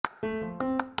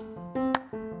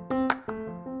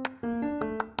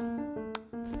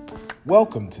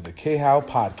Welcome to the K-How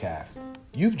Podcast.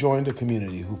 You've joined a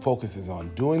community who focuses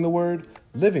on doing the Word,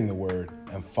 living the Word,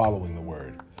 and following the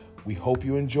Word. We hope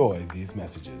you enjoy these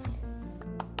messages.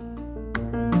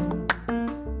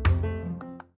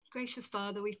 Gracious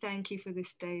Father, we thank you for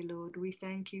this day, Lord. We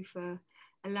thank you for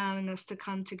allowing us to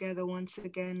come together once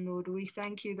again, Lord. We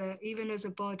thank you that even as a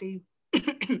body,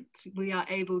 we are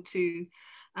able to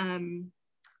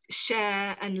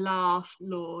share and laugh,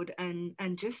 Lord, and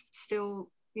just still,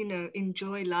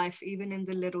 enjoy life, even in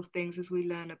the little things as we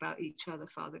learn about each other,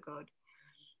 Father God.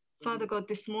 Father God,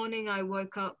 this morning I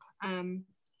woke up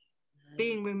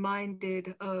being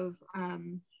reminded of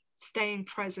staying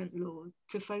present, Lord,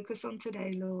 to focus on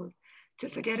today, Lord, to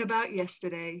forget about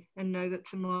yesterday and know that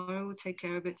tomorrow will take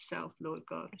care of itself, Lord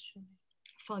God.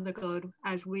 Father God,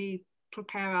 as we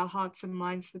prepare our hearts and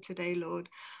minds for today, Lord,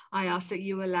 I ask that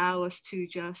you allow us to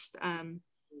just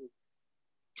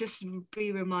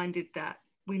be reminded that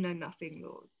we know nothing,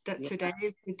 Lord, that today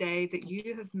is the day that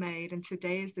you have made, and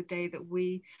today is the day that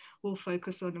we will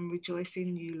focus on and rejoice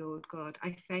in you, Lord God.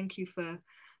 I thank you for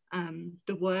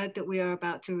the word that we are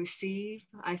about to receive.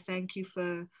 I thank you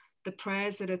for the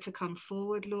prayers that are to come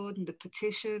forward, Lord, and the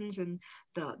petitions and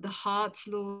the hearts,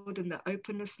 Lord, and the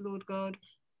openness, Lord God.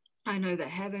 I know that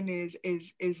heaven is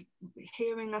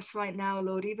hearing us right now,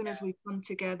 Lord, even as we come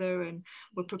together and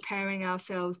we're preparing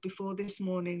ourselves before this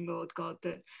morning, Lord God,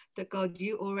 that God,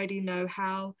 you already know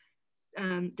how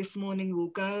this morning will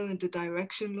go and the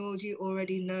direction, Lord. You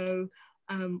already know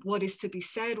what is to be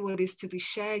said, what is to be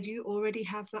shared. You already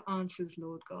have the answers,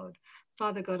 Lord God.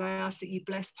 Father God, I ask that you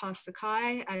bless Pastor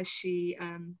Kai as she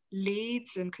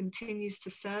leads and continues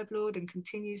to serve, Lord, and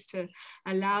continues to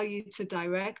allow you to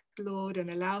direct, Lord,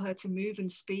 and allow her to move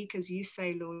and speak as you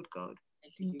say, Lord God.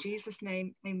 In Jesus'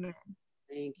 name, amen.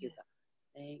 Thank you, God.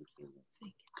 Thank you,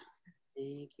 Lord.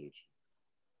 Thank you,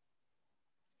 Jesus.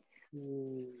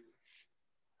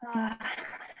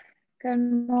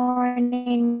 Good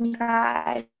morning,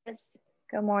 guys.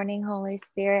 Good morning, Holy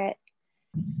Spirit.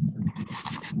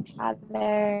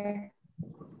 Father,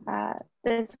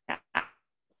 this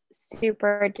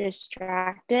super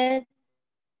distracted,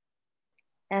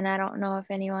 and I don't know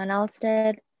if anyone else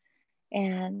did.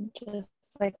 And just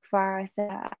like Farah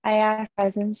said, I ask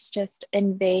presence just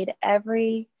invade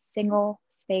every single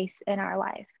space in our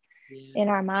life, in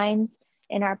our minds,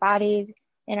 in our bodies,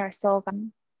 in our soul.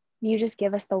 You just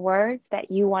give us the words that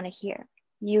you want to hear.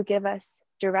 You give us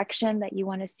direction that you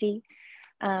want to see.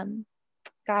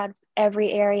 God,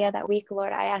 every area that week,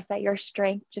 Lord, I ask that your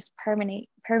strength just permeate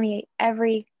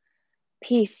every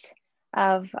piece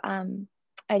of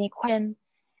any question,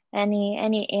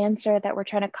 any answer that we're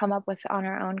trying to come up with on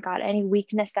our own, God, any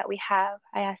weakness that we have.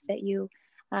 I ask that you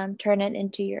turn it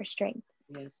into your strength.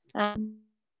 Yes.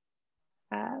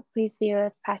 Please be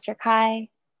with Pastor Kai.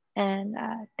 And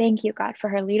thank you, God, for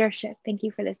her leadership. Thank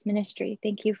you for this ministry.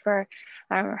 Thank you for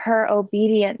her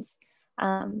obedience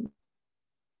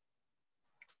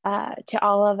to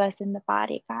all of us in the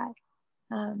body, God.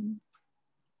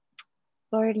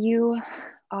 Lord, you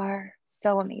are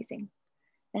so amazing.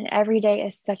 And every day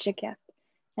is such a gift.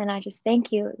 And I just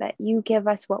thank you that you give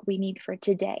us what we need for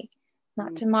today.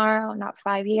 Not tomorrow, not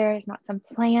 5 years, not some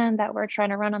plan that we're trying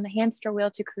to run on the hamster wheel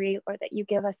to create, Lord, that you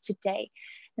give us today.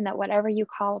 And that whatever you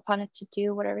call upon us to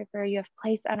do, whatever you have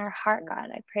placed on our heart, God,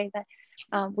 I pray that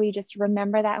we just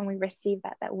remember that and we receive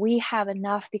that we have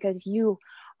enough because you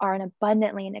are an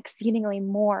abundantly and exceedingly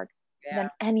more than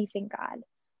anything, God,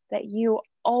 that you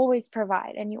always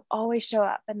provide and you always show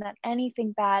up, and that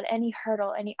anything bad, any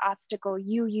hurdle, any obstacle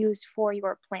you use for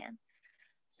your plan.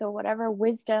 So whatever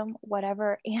wisdom,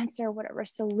 whatever answer, whatever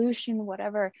solution,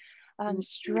 whatever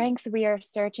strength we are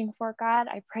searching for, God,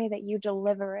 I pray that you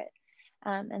deliver it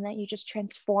and that you just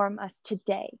transform us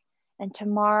today. And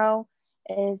tomorrow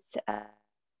is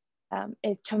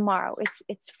tomorrow.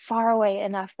 It's far away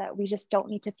enough that we just don't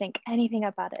need to think anything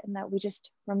about it, and that we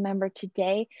just remember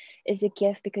today is a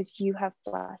gift because you have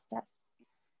blessed us.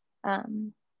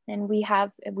 And we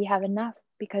have enough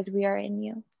because we are in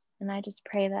you. And I just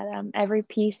pray that every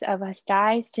piece of us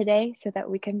dies today so that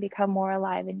we can become more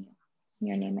alive in you. In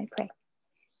your name I pray.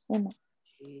 Amen.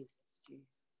 Jesus.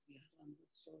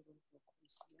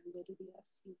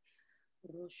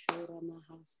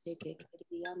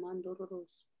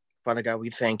 Father God, we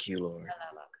thank you, Lord,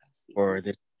 for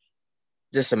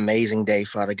this amazing day,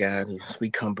 Father God. As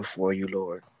we come before you,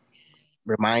 Lord,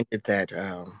 reminded that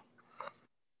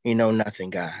you know nothing,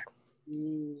 God.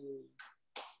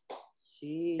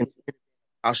 Jesus.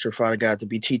 Posture, Father God, to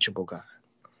be teachable, God.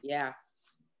 Yeah.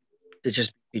 To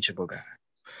just be teachable, God.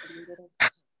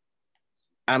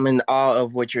 I'm in awe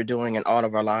of what you're doing in all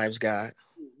of our lives, God.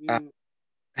 I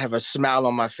have a smile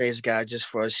on my face, God, just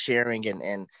for us sharing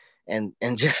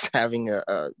and just having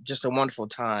just a wonderful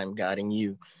time, God, in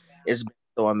you. It's been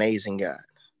so amazing, God.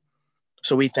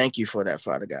 So we thank you for that,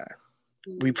 Father God.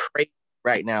 We pray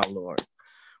right now, Lord.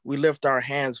 We lift our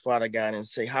hands, Father God, and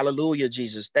say, hallelujah,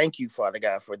 Jesus. Thank you, Father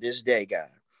God, for this day, God.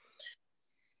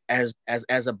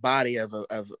 As a body of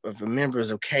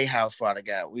members of K-House, Father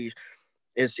God,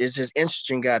 it's just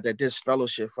interesting, God, that this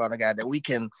fellowship, Father God, that we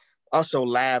can also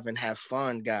laugh and have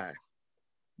fun, God.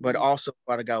 But also,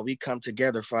 Father God, we come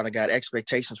together, Father God,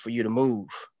 expectations for you to move.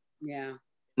 Yeah.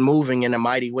 Moving in a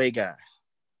mighty way, God.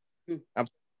 I'm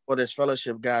for this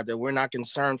fellowship, God, that we're not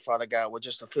concerned, Father God, with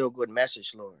just a feel-good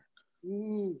message, Lord.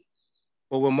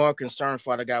 But we're more concerned,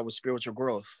 Father God, with spiritual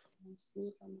growth.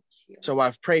 So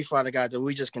I pray, Father God, that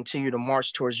we just continue to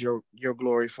march towards your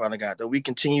glory, Father God, that we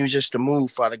continue just to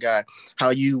move, Father God, how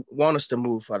you want us to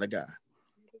move, Father God.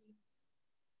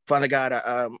 Father God,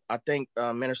 I thank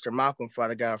Minister Malcolm,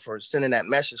 Father God, for sending that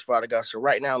message, Father God. So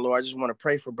right now, Lord, I just want to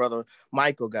pray for Brother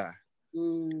Michael, God.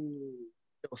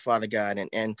 Father God,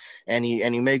 and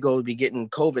he may go be getting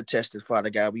COVID tested,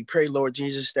 Father God. We pray, Lord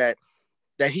Jesus, that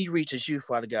he reaches you,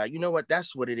 Father God. You know what?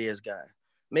 That's what it is, God.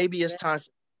 Maybe it's time to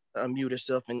unmute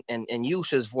himself and use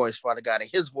his voice, Father God. And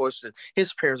his voice,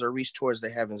 his prayers are reached towards the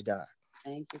heavens, God.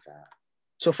 Thank you, God.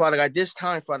 So, Father God, this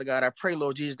time, Father God, I pray,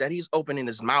 Lord Jesus, that he's opening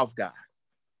his mouth, God.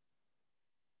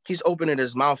 He's opening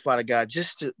his mouth, Father God,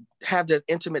 just to have that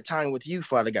intimate time with you,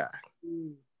 Father God.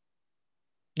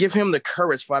 Give him the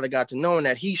courage, Father God, to knowing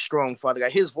that he's strong, Father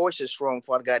God. His voice is strong,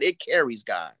 Father God. It carries,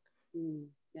 God.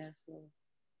 Yes, Lord.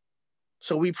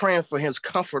 So we praying for his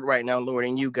comfort right now, Lord,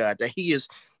 in you, God, that he is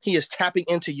tapping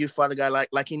into you, Father God,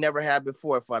 like he never had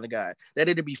before, Father God, that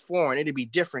it'll be foreign, it'll be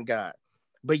different, God.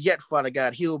 But yet, Father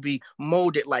God, he'll be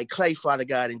molded like clay, Father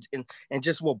God, and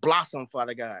just will blossom,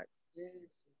 Father God. Yes.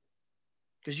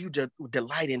 Because you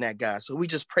delight in that, God. So we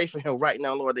just pray for him right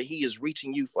now, Lord, that he is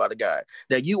reaching you, Father God,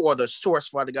 that you are the source,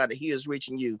 Father God, that he is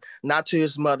reaching you, not to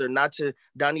his mother, not to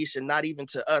Donisha, not even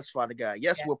to us, Father God.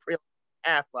 Yes, we're praying on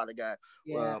behalf, Father God.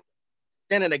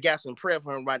 Standing the gaps in prayer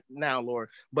for him right now, Lord.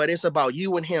 But it's about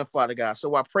you and him, Father God.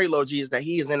 So I pray, Lord Jesus, that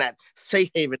he is in that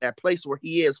safe haven, that place where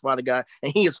he is, Father God,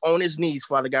 and he is on his knees,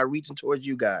 Father God, reaching towards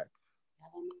you, God.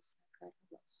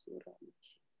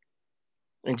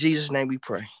 In Jesus' name we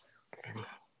pray.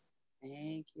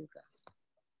 Thank you, God.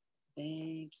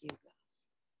 Thank you, God.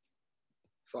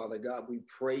 Father God, we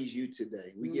praise you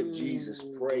today. We give Jesus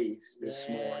praise this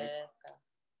morning. God.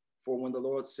 For when the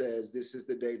Lord says, this is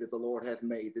the day that the Lord hath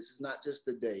made, this is not just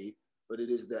the day, but it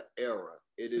is the era.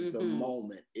 It is the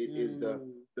moment. It is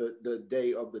the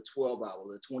day of the 12 hour,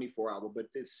 the 24 hour. But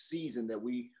this season that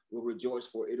we will rejoice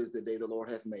for, it is the day the Lord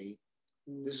hath made.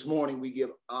 This morning, we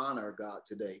give honor, God,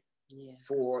 today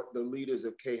for the leaders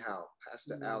of K-House,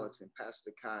 Pastor Alex and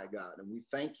Pastor Kai, God. And we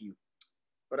thank you.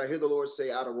 But I hear the Lord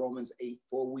say out of Romans 8,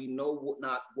 for we know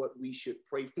not what we should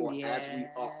pray for as we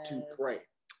ought to pray.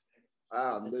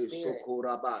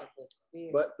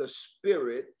 But the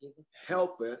Spirit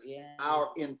helpeth our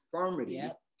infirmity,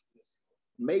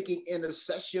 making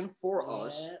intercession for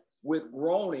us with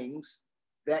groanings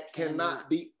that cannot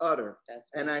be uttered.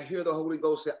 And I hear the Holy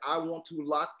Ghost say, I want to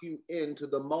lock you into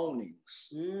the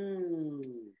moanings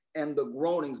and the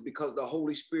groanings, because the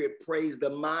Holy Spirit prays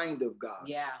the mind of God.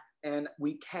 And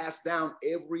we cast down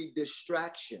every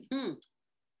distraction.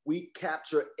 We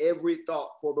capture every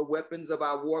thought, for the weapons of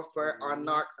our warfare are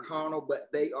not carnal,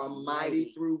 but they are mighty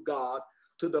through God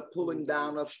to the pulling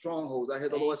down of strongholds. I hear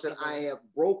the Lord said, I have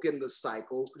broken the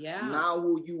cycle. Now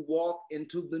will you walk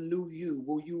into the new you?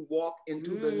 Will you walk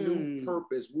into the new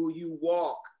purpose? Will you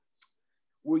walk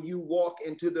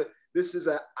into this is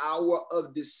an hour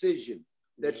of decision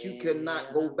that you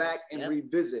cannot go back and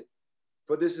revisit.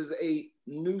 For this is a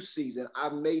new season.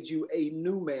 I've made you a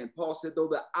new man. Paul said, though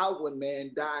the outward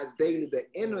man dies daily, the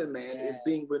inner man is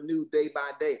being renewed day by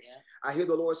day. I hear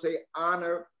the Lord say,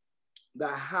 honor the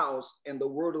house and the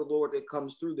word of the Lord that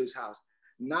comes through this house.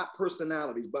 Not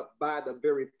personalities, but by the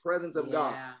very presence of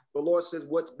God. The Lord says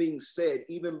what's being said,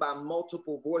 even by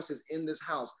multiple voices in this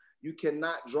house, you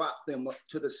cannot drop them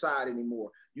to the side anymore.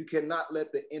 You cannot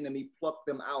let the enemy pluck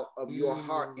them out of your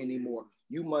heart anymore.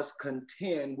 You must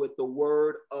contend with the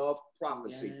word of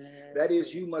prophecy. That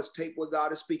is, you must take what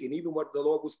God is speaking. Even what the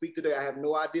Lord will speak today, I have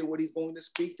no idea what he's going to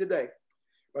speak today.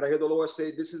 But I hear the Lord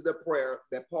say, this is the prayer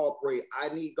that Paul prayed. I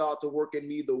need God to work in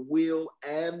me the will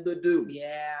and the do.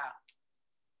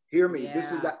 Hear me.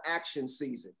 This is the action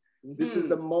season. This is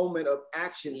the moment of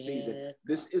action season.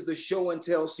 This is the show and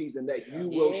tell season, that you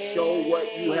will show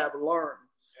what you have learned.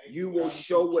 You will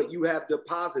show what you have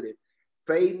deposited.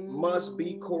 Faith must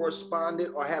be corresponded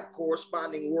or have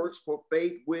corresponding works, for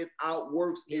faith without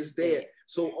works is dead.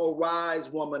 So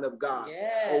arise, woman of God.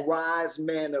 Yes. Arise,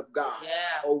 man of God.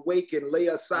 Yeah. Awaken, lay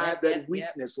aside that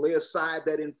weakness, lay aside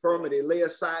that infirmity, lay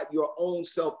aside your own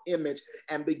self-image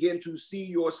and begin to see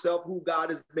yourself who God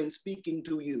has been speaking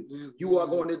to you. You are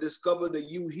going to discover the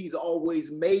you he's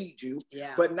always made you,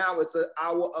 but now it's an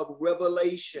hour of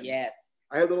revelation. Yes.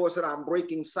 I heard the Lord said, I'm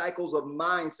breaking cycles of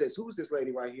mindsets. Who's this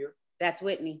lady right here? That's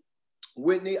Whitney.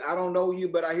 Whitney, I don't know you,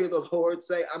 but I hear the Lord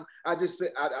say, I just say,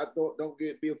 I don't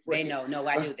be afraid. They know, no,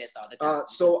 I do this all the time.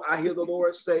 So I hear the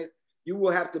Lord say, you will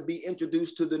have to be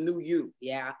introduced to the new you.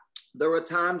 Yeah. There are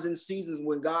times and seasons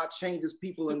when God changes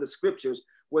people in the scriptures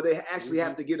where they actually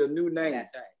have to get a new name.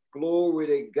 That's right. Glory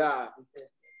to God.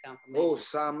 Oh,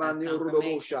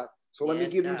 so let me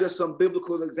give you just some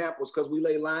biblical examples because we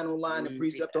lay line on line and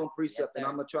precept on precept, and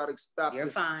I'm going to try to stop You're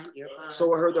this. Fine. You're fine.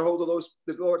 So I heard the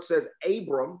Lord says,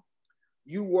 Abram,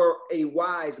 you were a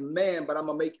wise man, but I'm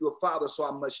going to make you a father, so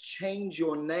I must change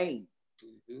your name.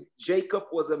 Jacob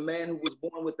was a man who was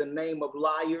born with the name of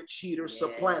liar, cheater,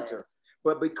 supplanter.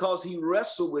 But because he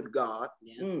wrestled with God,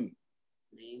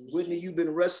 Whitney, you've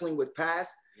been wrestling with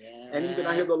past. And even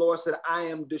I hear the Lord said, I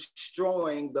am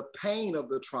destroying the pain of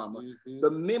the trauma.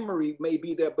 The memory may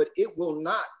be there, but it will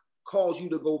not cause you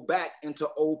to go back into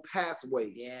old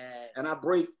pathways. And I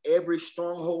break every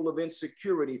stronghold of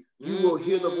insecurity. You will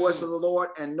hear the voice of the Lord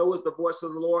and know it's the voice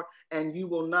of the Lord, and you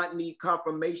will not need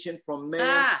confirmation from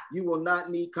man. You will not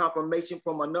need confirmation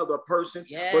from another person,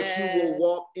 but you will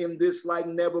walk in this like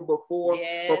never before.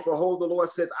 But behold, the Lord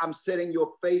says, I'm setting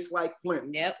your face like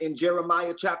flint. In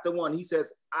Jeremiah chapter 1, he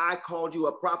says, I called you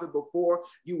a prophet before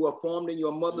you were formed in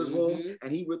your mother's womb.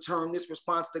 And he returned this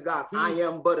response to God. I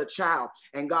am but a child.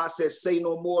 And God says, say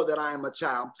no more that I am a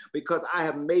child, because I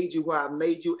have made you where I've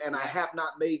made you, and I have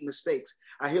not made mistakes.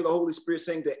 I hear the Holy Spirit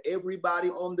saying to everybody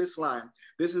on this line,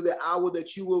 this is the hour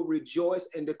that you will rejoice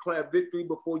and declare victory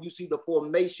before you see the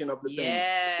formation of the thing.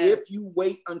 If you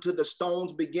wait until the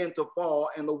stones begin to fall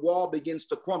and the wall begins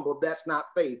to crumble, that's not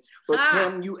faith. But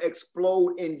can you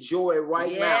explode in joy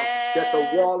right now that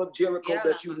the wall of Jericho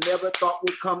that you never thought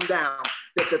would come down,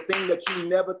 that the thing that you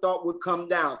never thought would come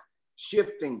down,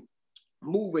 shifting,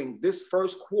 moving. This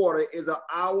first quarter is an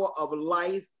hour of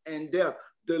life and death.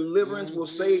 Deliverance will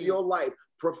save your life.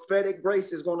 Prophetic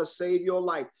grace is going to save your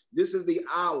life. This is the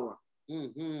hour.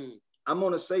 I'm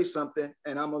going to say something,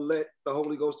 and I'm going to let the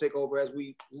Holy Ghost take over as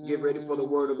we get ready for the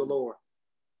word of the Lord.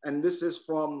 And this is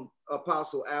from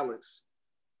Apostle Alex.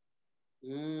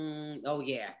 Oh,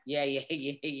 yeah.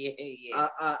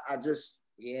 I just...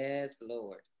 Yes,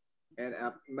 Lord. And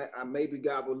I maybe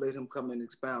God will let him come and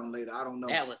expound later. I don't know.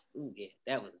 That was,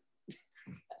 that was, I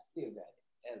still got it.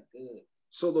 That's good.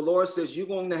 So the Lord says you're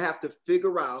going to have to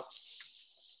figure out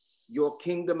your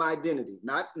kingdom identity,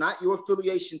 not your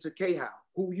affiliation to KHOW,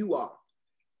 who you are.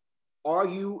 Are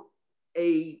you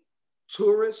a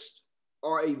tourist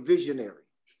or a visionary?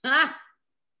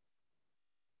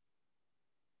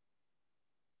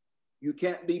 You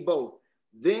can't be both.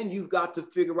 Then you've got to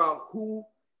figure out who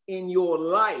in your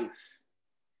life.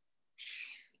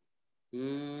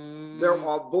 There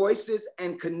are voices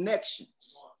and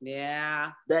connections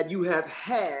that you have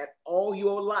had all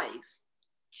your life.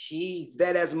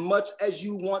 That as much as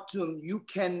you want to, you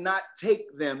cannot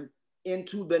take them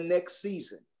into the next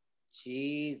season.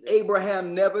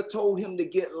 Abraham never told him to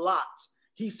get Lot.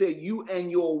 He said, you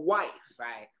and your wife.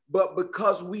 Right. But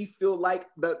because we feel like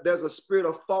there's a spirit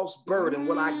of false burden,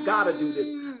 well, I gotta do this.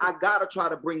 I gotta try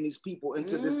to bring these people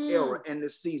into this era and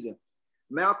this season.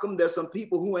 Malcolm, there's some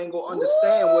people who ain't gonna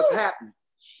understand what's happening.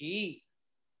 Jesus.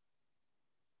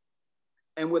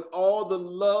 And with all the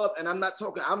love, and I'm not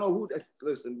talking, I don't know who,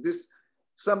 listen, this,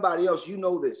 somebody else, you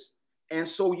know this. And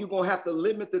so you're gonna have to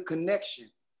limit the connection.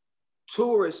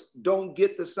 Tourists don't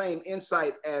get the same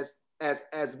insight as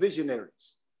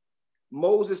visionaries.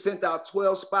 Moses sent out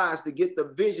 12 spies to get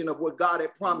the vision of what God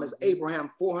had promised Abraham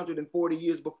 440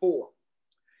 years before.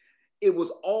 It was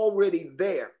already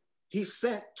there. He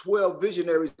sent 12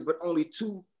 visionaries, but only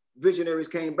 2 visionaries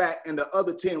came back, and the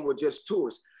other 10 were just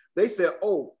tourists. They said,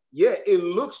 oh, yeah, it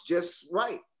looks just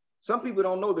right. Some people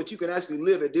don't know that you can actually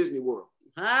live at Disney World.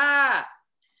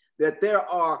 That there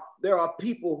are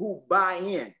people who buy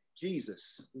in.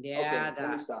 Jesus. Yeah,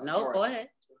 okay, God. No, go ahead.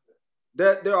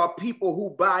 There are people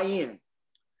who buy in.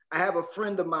 I have a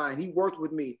friend of mine, he worked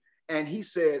with me, and he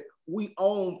said, we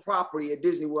own property at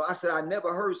Disney World. I said, I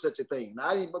never heard such a thing.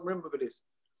 I didn't remember this.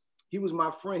 He was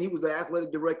my friend. He was the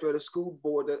athletic director of the school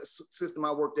board, the system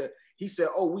I worked at. He said,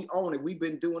 oh, we own it. We've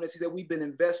been doing this. He said, we've been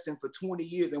investing for 20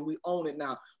 years and we own it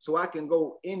now. So I can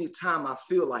go anytime I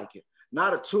feel like it.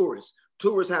 Not a tourist.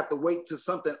 Tourists have to wait till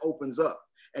something opens up.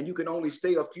 And you can only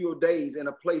stay a few days in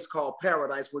a place called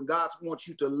paradise when God wants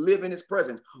you to live in his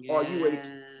presence. Yes. Are you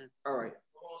all right?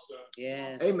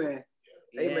 Yes. Amen.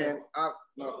 Yes. Amen.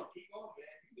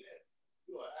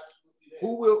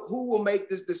 Who will make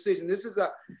this decision?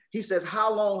 He says,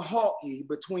 how long halt ye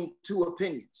between two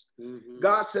opinions? Mm-hmm.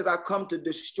 God says, I come to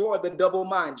destroy the double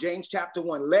mind. James chapter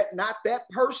 1, let not that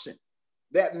person,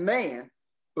 that man,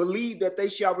 believe that they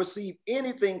shall receive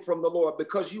anything from the Lord,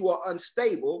 because you are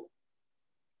unstable,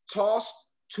 tossed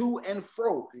to and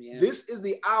fro. Yeah. This is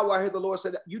the hour, I heard the Lord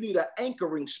say, that you need an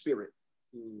anchoring spirit.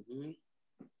 Mm-hmm.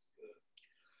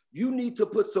 You need to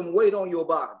put some weight on your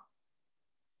bottom.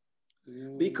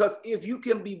 Because if you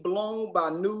can be blown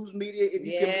by news media, if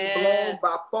you can be blown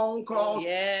by phone calls,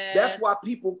 that's why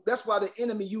the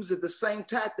enemy uses the same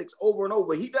tactics over and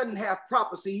over. He doesn't have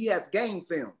prophecy, he has game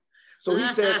film. So he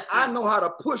says, I know how to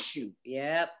push you.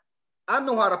 Yep. I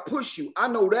know how to push you. I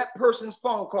know that person's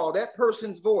phone call, that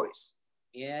person's voice.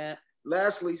 Yeah.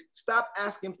 Lastly, stop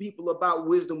asking people about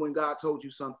wisdom when God told you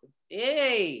something.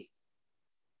 Hey.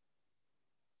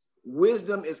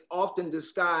 Wisdom is often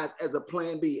disguised as a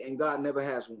plan B, and God never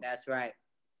has one. That's right.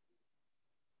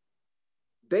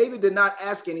 David did not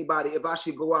ask anybody if I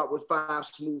should go out with 5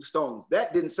 smooth stones.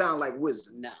 That didn't sound like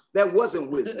wisdom. No. That wasn't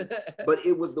wisdom, but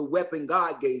it was the weapon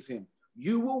God gave him.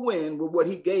 You will win with what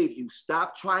he gave you.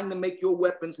 Stop trying to make your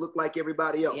weapons look like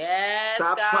everybody else. Yes,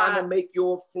 stop trying to make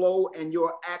your flow and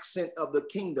your accent of the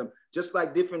kingdom. Just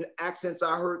like different accents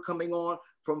I heard coming on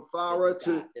from Farah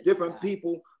to different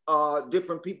people from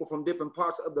different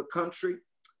parts of the country.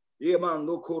 Yeah, man,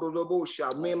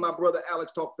 me and my brother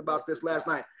Alex talked about this last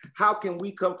night. How can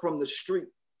we come from the street?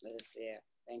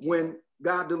 When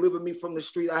God delivered me from the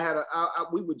street,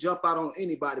 we would jump out on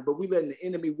anybody, but we letting the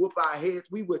enemy whoop our heads.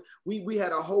 We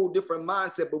had a whole different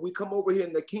mindset, but we come over here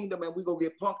in the kingdom and we go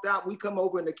get punked out. We come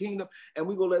over in the kingdom and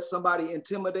we go let somebody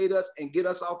intimidate us and get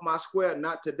us off my square.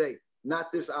 Not today,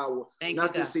 not this hour,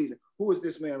 not this season. Who is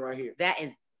this man right here? That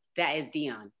is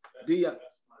Dion. Dion.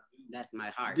 That's my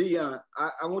heart. Dion,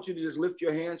 I want you to just lift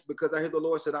your hands, because I hear the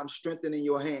Lord said, I'm strengthening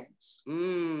your hands.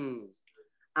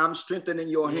 I'm strengthening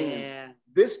your hands.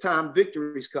 This time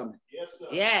victory is coming. Yes, sir.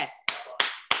 Yes.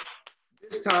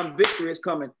 This time victory is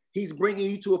coming. He's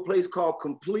bringing you to a place called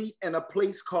complete and a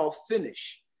place called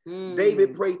finish.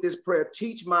 David prayed this prayer: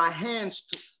 teach my hands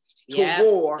to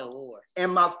war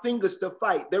and my fingers to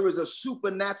fight. There is a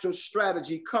supernatural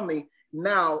strategy coming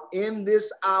now in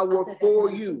this hour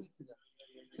for you.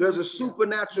 There's a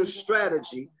supernatural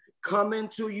strategy coming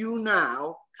to you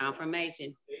now.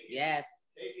 Confirmation. Yes.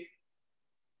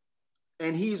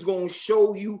 And he's going to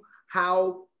show you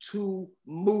how to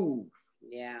move.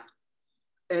 Yeah.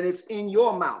 And it's in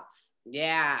your mouth.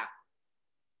 Yeah.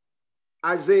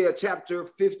 Isaiah chapter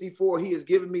 54, he has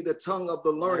given me the tongue of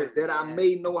the learned, that I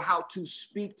may know how to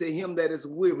speak to him that is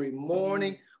weary,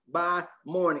 morning by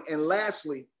morning. And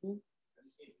lastly,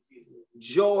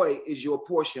 joy is your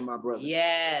portion, my brother.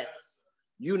 Yes.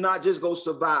 You're not just going to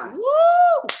survive.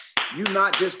 Woo! You're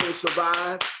not just going to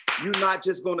survive. You're not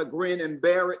just going to grin and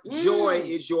bear it. Joy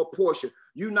is your portion.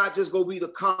 You're not just going to be the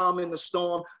calm in the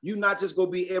storm. You're not just going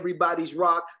to be everybody's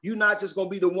rock. You're not just going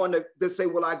to be the one that say,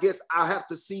 well, I guess I'll have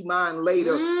to see mine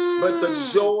later. But the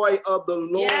joy of the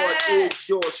Lord is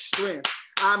your strength.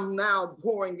 I'm now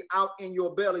pouring out in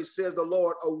your belly, says the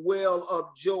Lord, a well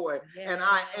of joy. And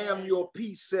I am your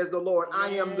peace, says the Lord. I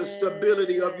am the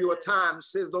stability of your time,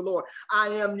 says the Lord. I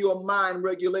am your mind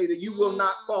regulator. You will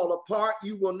not fall apart.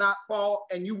 You will not fall,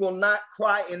 and you will not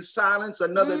cry in silence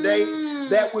another day.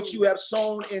 That which you have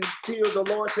sown in tears, the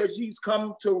Lord says he's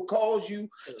come to cause you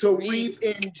to reap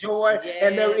in joy.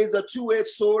 And there is a two-edged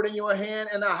sword in your hand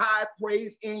and a high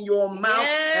praise in your mouth.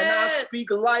 And I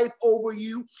speak life over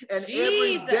you, and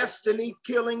every destiny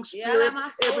killing spirit,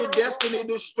 every destiny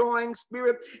destroying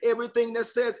spirit, everything that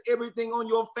says everything on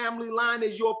your family line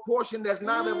is your portion that's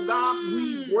not of God,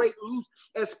 we break loose,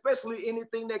 especially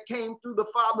anything that came through the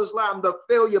father's line, the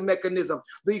failure mechanism,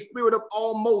 the spirit of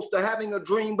almost, the having a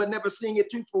dream but never seeing it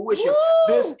to fruition.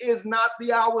 This is not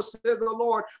the hour, says the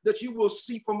Lord, that you will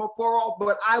see from afar off,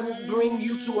 but I will bring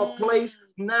you to a place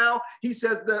now. He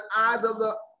says the eyes of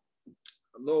the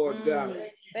Lord God.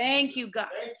 Thank you, God.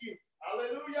 Thank you.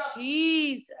 Hallelujah.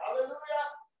 Jesus. Hallelujah.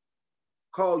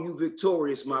 Call you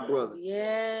victorious, my brother.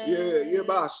 Yeah,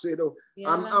 boss.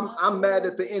 I'm mad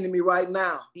at the enemy right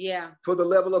now. Yeah. For the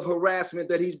level of harassment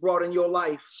that he's brought in your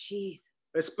life. Jesus.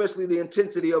 Especially the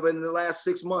intensity of it in the last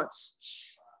 6 months.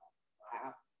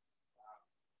 Wow.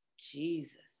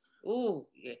 Jesus. Ooh,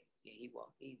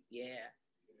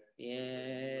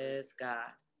 Yes,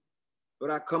 God. But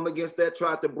I come against that,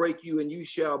 tried to break you, and you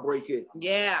shall break it.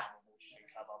 Yeah.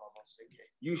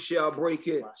 You shall break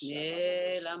it.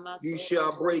 You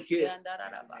shall break it.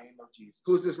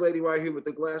 Who's this lady right here with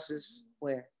the glasses?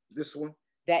 Where? This one?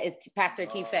 That is Pastor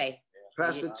T. Faye.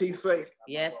 Pastor T. Faye.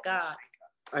 Yes, God.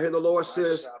 I hear the Lord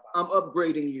says, I'm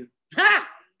upgrading you. Ha!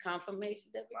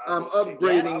 Confirmation. I'm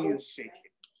upgrading you.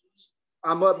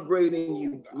 I'm upgrading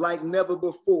you like never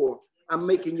before. I'm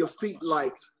making your feet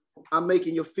light. I'm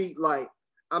making your feet light.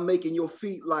 I'm making your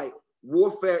feet light.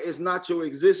 Warfare is not your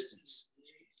existence.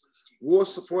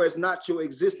 Warfare is not your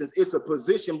existence. It's a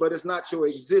position, but it's not your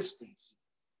existence.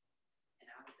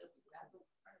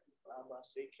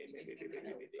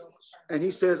 And he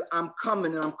says, I'm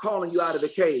coming and I'm calling you out of the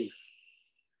cave.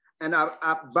 And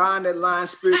I bind that lying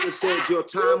spirit that said your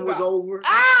time was over.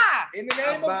 In the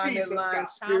name of Jesus, that lying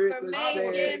spirit that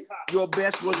said your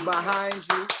best was behind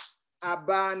you. I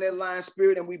bind that lying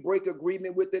spirit and we break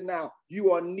agreement with it now.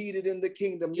 You are needed in the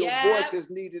kingdom. Your voice is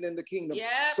needed in the kingdom.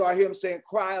 So I hear him saying,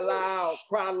 cry aloud,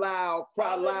 cry loud,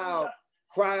 cry loud,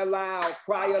 cry aloud,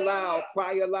 cry aloud,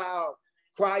 cry aloud,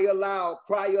 cry aloud,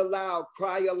 cry aloud,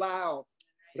 cry aloud.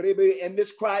 And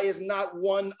this cry is not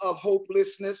one of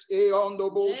hopelessness. This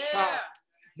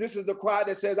is the cry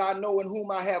that says, I know in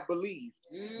whom I have believed.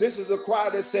 This is the cry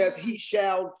that says, he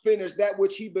shall finish that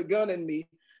which he begun in me,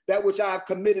 that which I have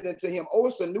committed unto him. Oh,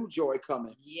 it's a new joy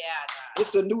coming. Yeah, God.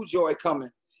 It's a new joy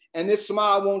coming. And this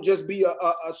smile won't just be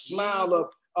a smile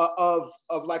of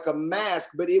like a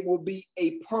mask, but it will be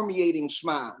a permeating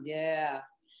smile. Yeah.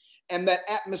 And that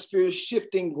atmosphere is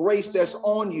shifting grace that's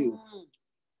on you.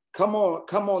 Come on,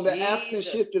 come on. The atmosphere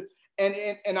shifted.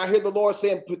 And I hear the Lord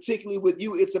saying, particularly with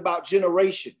you, it's about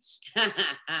generations.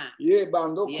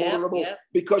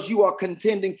 Because you are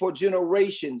contending for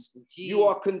generations. You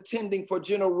are contending for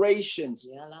generations.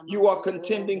 You are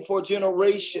contending for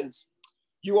generations.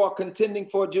 You are contending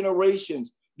for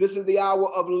generations. This is the hour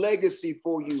of legacy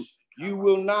for you. You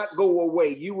will not go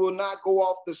away. You will not go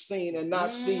off the scene and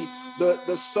not see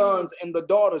the sons and the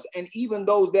daughters and even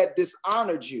those that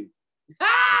dishonored you.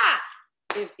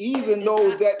 Even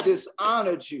those that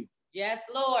dishonored you. Yes,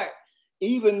 Lord.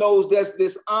 Even those that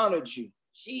dishonored you.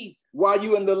 Jesus. While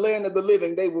you're in the land of the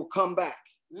living, they will come back.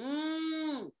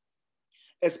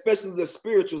 Especially the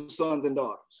spiritual sons and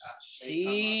daughters.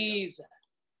 Jesus.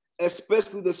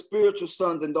 Especially the spiritual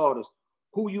sons and daughters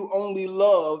who you only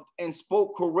loved and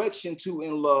spoke correction to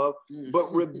in love,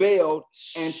 but rebelled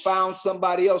and found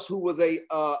somebody else who was a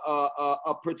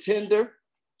pretender.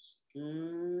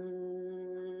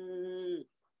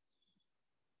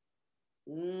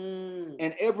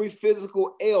 And every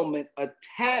physical ailment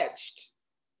attached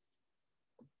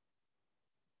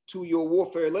to your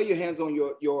warfare. Lay your hands on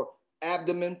your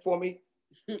abdomen for me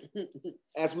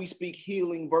as we speak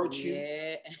healing virtue.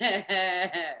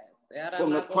 From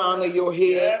the crown of your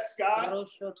head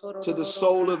to the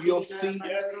sole of your feet.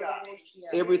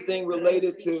 Everything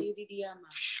related to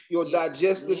your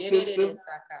digestive system,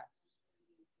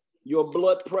 your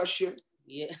blood pressure.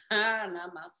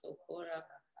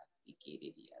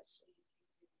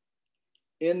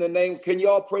 In the name, can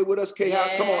y'all pray with us?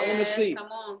 Yes, come on, intercede.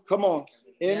 Come on,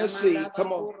 intercede.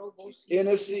 Come on,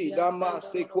 intercede.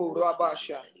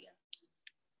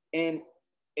 And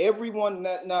everyone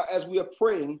that now, as we are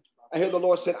praying, I hear the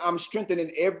Lord said, I'm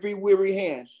strengthening every weary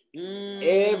hand.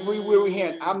 Every weary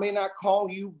hand. I may not call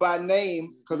you by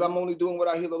name because I'm only doing what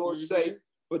I hear the Lord say.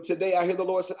 But today I hear the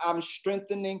Lord said, I'm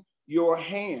strengthening your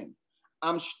hand.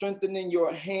 I'm strengthening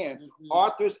your hand.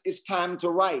 Authors, it's time to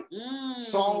write.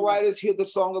 Songwriters, hear the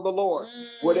song of the Lord.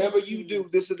 Whatever you do,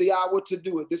 this is the hour to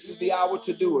do it. This is the hour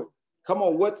to do it. Come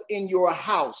on, what's in your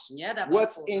house?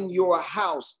 What's in your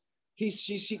house?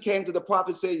 She came to the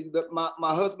prophet saying that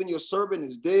my husband, your servant,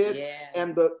 is dead,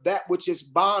 and that which is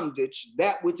bondage,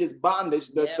 the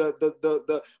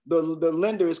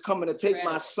lender is coming to take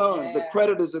my sons. The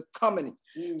creditors are coming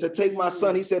to take my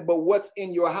son. He said, but what's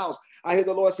in your house? I hear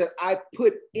the Lord said, I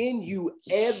put in you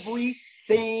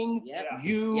everything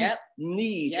you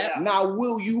need. Now,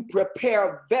 will you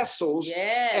prepare vessels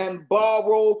and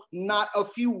borrow not a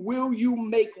few? Will you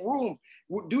make room?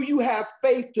 Do you have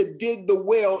faith to dig the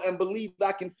well and believe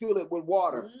I can fill it with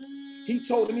water? He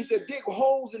told him, he said, dig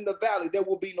holes in the valley. There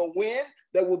will be no wind.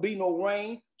 There will be no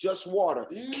rain, just water.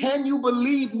 Can you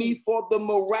believe me for the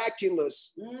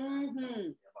miraculous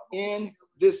in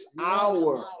this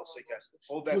hour?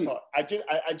 Hold that thought.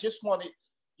 I just wanted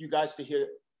you guys to hear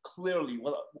clearly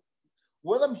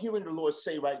what I'm hearing the Lord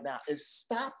say right now is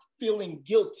stop feeling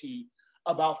guilty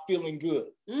about feeling good.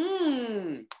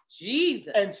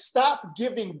 Jesus. And stop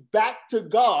giving back to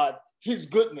God his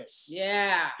goodness.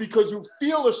 Yeah. Because you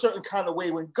feel a certain kind of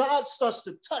way. When God starts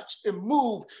to touch and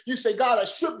move, you say, God, I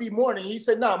should be mourning. He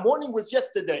said, no, mourning was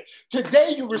yesterday.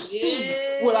 Today you receive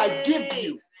what I give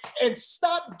you. And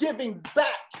stop giving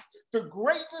back the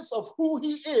greatness of who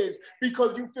he is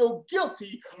because you feel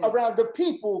guilty around the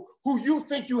people who you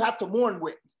think you have to mourn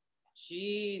with.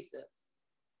 Jesus.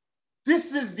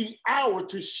 This is the hour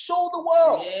to show the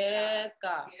world Yes,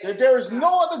 God. that there is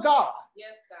no other God, yes,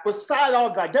 God. beside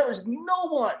our God. There is no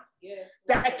one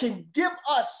that can give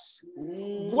us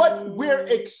what we're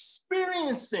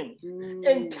experiencing,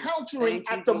 encountering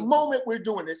at the moment we're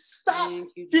doing it. Stop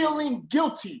feeling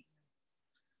guilty.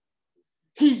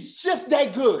 He's just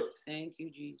that good. Thank you,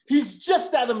 Jesus. He's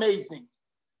just that amazing.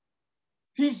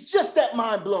 He's just that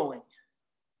mind-blowing.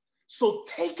 So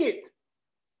take it.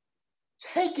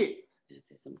 Take it.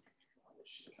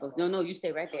 Oh, no, you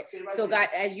stay right there. So God,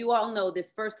 as you all know,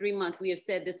 this first 3 months, we have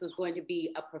said this was going to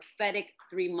be a prophetic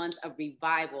 3 months of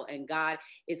revival, and God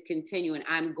is continuing.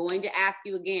 I'm going to ask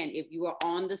you again, if you are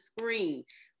on the screen,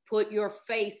 put your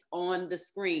face on the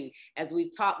screen. As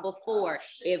we've talked before,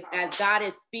 as God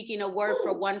is speaking a word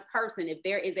for one person, if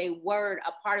there is a word,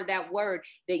 a part of that word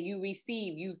that you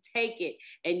receive, you take it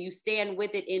and you stand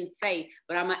with it in faith.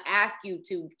 But I'm going to ask you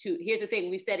to, here's the thing,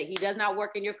 we've said it, he does not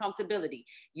work in your comfortability.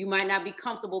 You might not be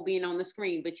comfortable being on the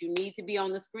screen, but you need to be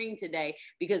on the screen today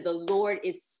because the Lord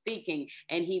is speaking,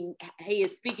 and he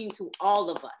is speaking to all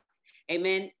of us.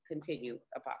 Amen. Continue,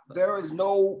 Apostle. There is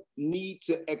no need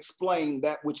to explain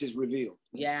that which is revealed.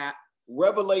 Yeah.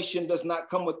 Revelation does not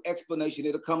come with explanation.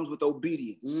 It comes with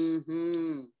obedience.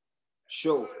 Mm-hmm.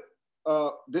 Sure.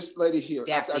 This lady here,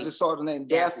 I just saw the name,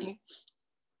 Daphne.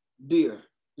 Dear.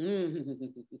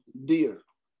 Dear.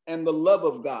 And the love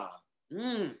of God.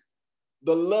 The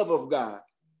love of God.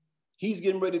 He's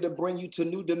getting ready to bring you to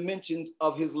new dimensions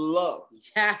of his love.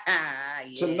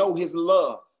 To know his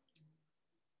love.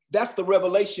 That's the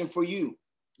revelation for you.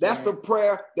 That's the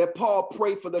prayer that Paul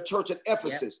prayed for the church at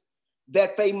Ephesus,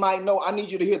 that they might know. I need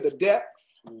you to hear the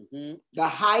depth, the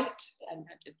height,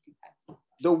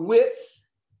 the width,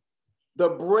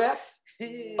 the breadth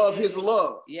of his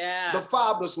love, the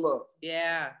Father's love.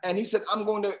 And he said, I'm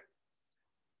going to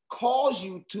cause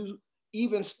you to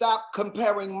even stop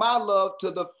comparing my love to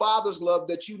the Father's love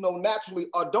that you know naturally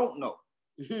or don't know.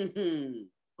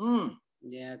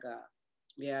 Yeah, God.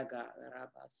 Yeah, God.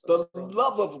 The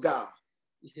love of God.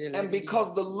 And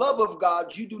because the love of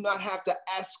God, you do not have to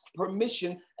ask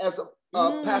permission, as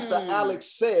Pastor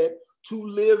Alex said, to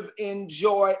live in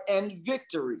joy and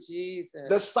victory. Jesus.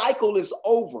 The cycle is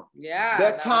over. Yeah.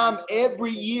 That time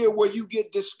every year where you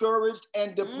get discouraged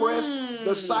and depressed,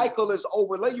 the cycle is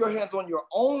over. Lay your hands on your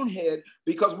own head,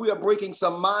 because we are breaking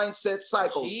some mindset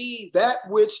cycles. Jesus. That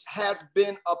which has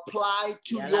been applied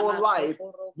to your life,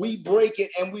 we break it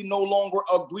and we no longer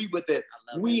agree with it.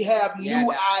 We have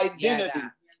new identity.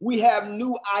 We have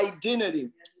new identity.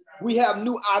 We have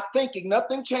new, our thinking.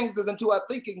 Nothing changes until our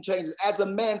thinking changes. As a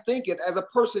man thinketh, as a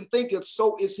person thinketh,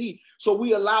 so is he. So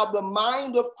we allow the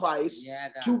mind of Christ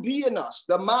to be in us.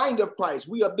 The mind of Christ.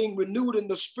 We are being renewed in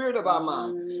the spirit of our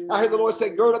mind. I heard the Lord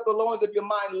say, gird up the loins of your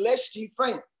mind, lest ye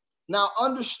faint. Now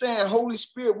understand, Holy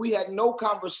Spirit, we had no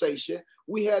conversation.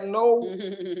 We had no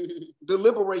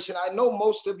deliberation. I know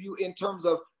most of you in terms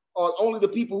of only the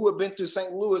people who have been to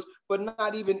St. Louis, but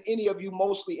not even any of you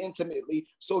mostly intimately.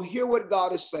 So hear what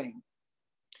God is saying.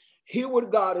 Hear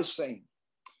what God is saying.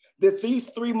 That these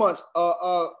 3 months,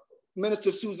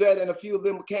 Minister Suzette and a few of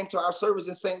them came to our service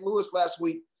in St. Louis last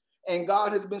week, and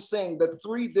God has been saying that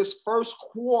this first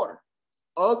quarter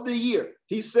of the year,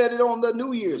 he said it on the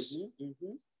New Year's.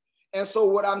 And so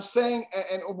what I'm saying,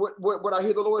 and what I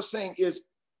hear the Lord saying is,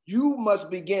 you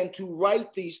must begin to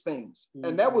write these things.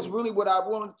 And that was really what I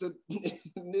wanted to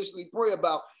initially pray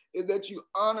about, is that you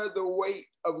honor the weight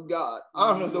of God,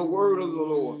 honor the word of the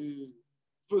Lord.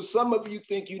 For some of you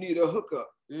think you need a hookup.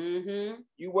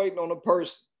 You waiting on a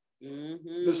person.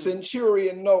 The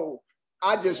centurion, no,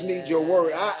 I just need your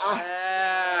word.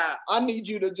 I need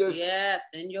you to just. Yes,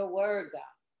 in your word, God.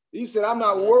 He said, I'm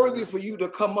not worthy for you to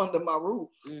come under my roof.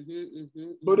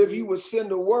 But if you would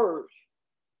send a word.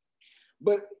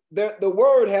 But the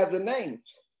word has a name.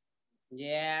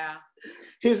 Yeah.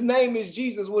 His name is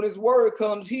Jesus. When his word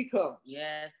comes, he comes.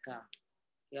 Yes, God.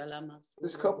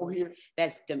 This couple here.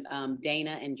 That's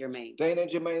Dana and Jermaine. Dana and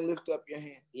Jermaine, lift up your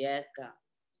hand. Yes, God.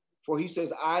 For he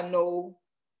says, I know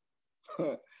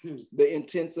the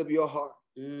intents of your heart.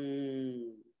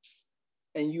 And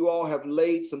you all have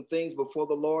laid some things before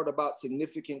the Lord about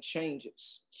significant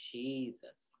changes.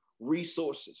 Jesus.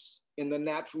 Resources in the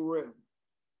natural realm.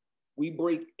 We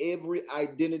break every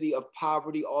identity of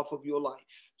poverty off of your life.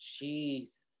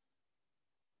 Jesus.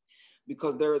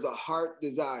 because there is a heart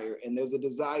desire, and there's a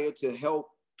desire to help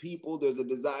people. There's a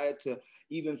desire to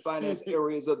even finance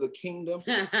areas of the kingdom.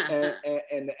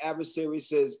 And the adversary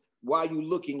says, why are you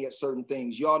looking at certain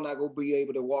things? Y'all not going to be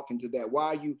able to walk into that. Why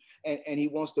are you? And he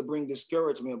wants to bring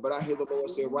discouragement. But I hear the Lord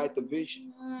say, write the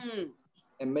vision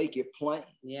and make it plain.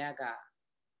 Yeah, God.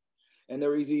 And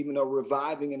there is even a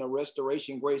reviving and a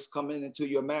restoration grace coming into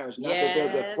your marriage. Not that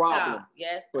there's a problem, God.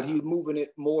 Yes, but God. he's moving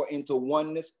it more into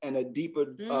oneness and a deeper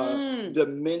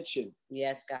dimension.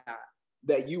 Yes, God.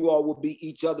 That you all will be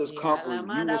each other's covering.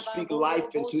 You will speak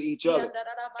life into each other.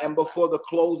 And before the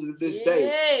close of this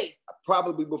day,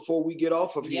 probably before we get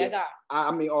off of here,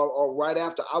 I mean, or right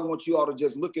after, I want you all to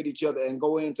just look at each other and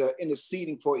go into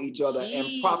interceding for each other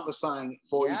and prophesying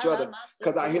for each other.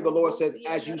 Because I hear the Lord says,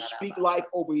 as you speak life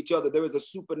over each other, there is a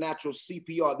supernatural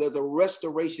CPR. There's a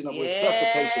restoration of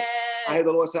resuscitation. I hear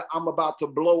the Lord say, I'm about to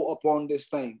blow upon this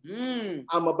thing.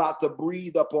 I'm about to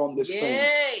breathe upon this thing.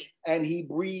 And he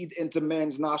breathed into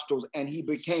man's nostrils, and he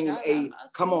became a,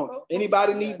 come on,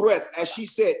 anybody need breath? As she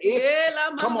said, if,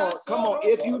 come on,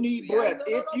 if you need breath,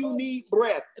 if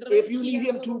you need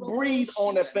him to breathe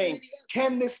on a thing,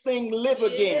 can this thing live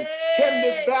again? Can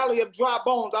this valley of dry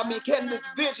bones, I mean, can this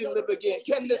vision live again?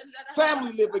 Can this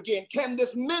family live again? Can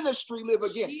this ministry live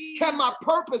again? Can my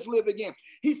purpose live again?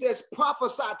 He says,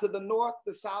 prophesy to the north,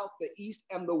 the south, the east,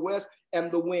 and the west. And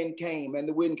the wind came, and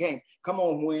the wind came. Come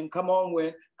on, wind, come on,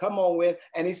 wind, come on, wind.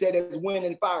 And he said, it's wind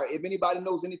and fire. If anybody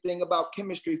knows anything about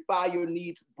chemistry, fire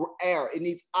needs air. It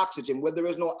needs oxygen. Where there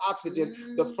is no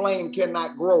oxygen, the flame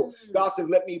cannot grow. God says,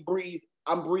 let me breathe.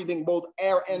 I'm breathing both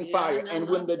air and fire. And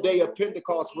when the day of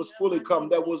Pentecost was fully come,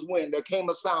 there was wind. There came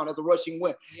a sound as a rushing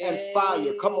wind and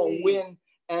fire. Come on, wind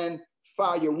and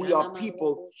fire. We are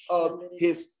people of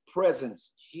his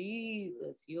presence.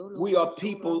 Jesus. We are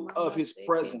people of his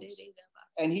presence.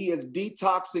 And he is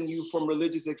detoxing you from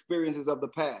religious experiences of the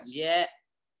past. Yeah.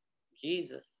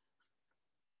 Jesus.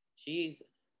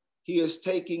 Jesus. He is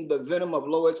taking the venom of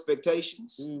low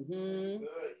expectations.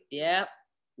 Yep.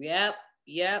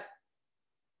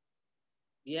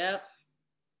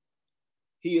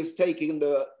 He is taking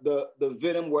the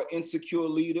venom where insecure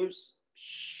leaders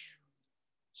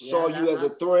saw you as a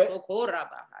threat.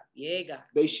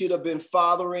 They should have been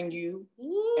fathering you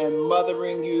and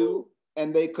mothering you,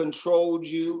 and they controlled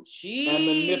you and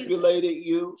manipulated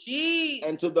you,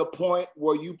 and to the point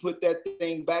where you put that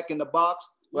thing back in the box.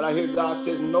 But I hear God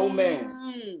says, no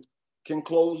man can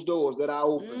close doors that I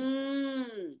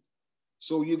open.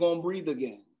 So you're going to breathe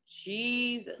again.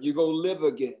 Jesus. You're going to live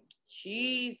again.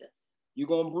 Jesus. You're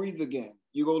going to breathe again.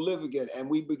 You're going to live again. And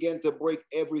we begin to break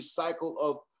every cycle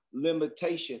of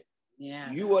limitation.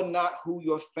 Yeah. You are not who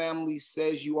your family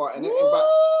says you are. And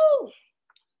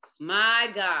my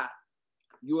God.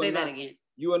 Say that again.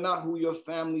 You are not who your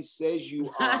family says you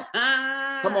are.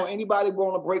 Come on, anybody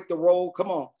want to break the role?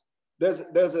 Come on. There's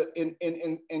a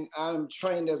in I'm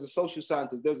trained as a social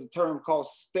scientist. There's a term called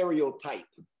stereotype.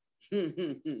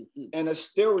 And a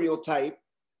stereotype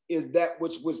is that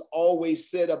which was always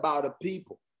said about a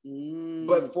people.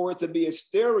 But for it to be a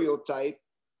stereotype,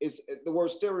 the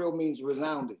word stereo means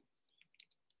resounding.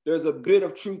 There's a bit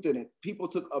of truth in it. People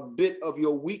took a bit of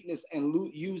your weakness and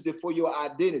used it for your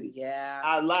identity. Yeah.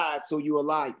 I lied, so you are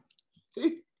lying.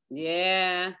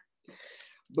 Yeah.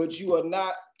 But you are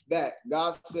not that.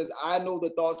 God says, I know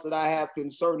the thoughts that I have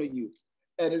concerning you.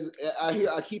 And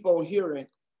I keep on hearing,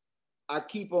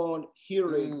 Pastor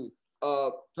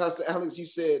Alex, you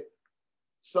said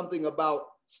something about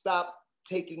stop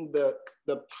taking the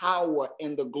power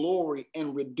and the glory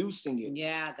and reducing it.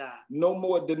 Yeah, God. No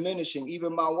more diminishing.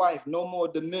 Even my wife, no more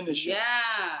diminishing.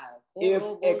 Yeah. If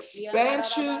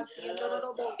expansion,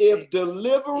 if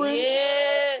deliverance,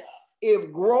 if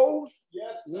growth,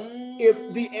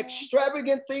 if the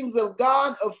extravagant things of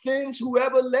God offends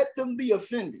whoever, let them be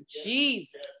offended.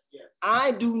 Jesus.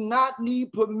 I do not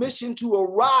need permission to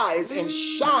arise and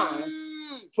shine,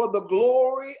 for the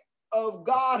glory of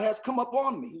God has come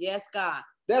upon me. Yes, God.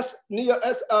 That's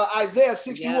Isaiah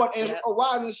 61. And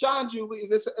arise and shine, Julie.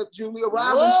 Julie,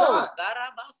 arise and shine.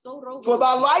 For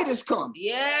thy light is come.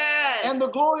 Yes. And the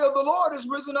glory of the Lord is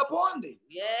risen upon thee.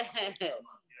 Yes.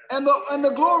 And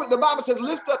the glory, the Bible says,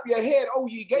 lift up your head, O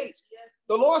ye gates.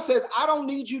 The Lord says, I don't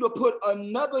need you to put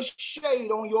another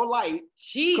shade on your light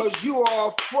because you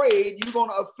are afraid you're going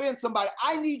to offend somebody.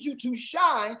 I need you to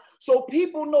shine so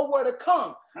people know where to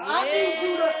come. I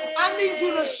need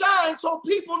you to shine so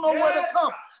people know where to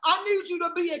come. I need you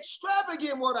to be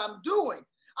extravagant in what I'm doing.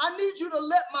 I need you to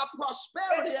let my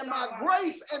prosperity and my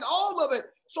grace and all of it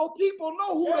so people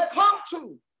know who to come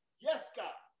to. Yes,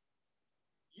 God.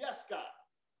 Yes, God.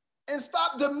 And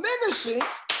stop diminishing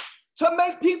to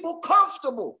make people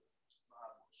comfortable.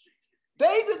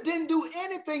 David didn't do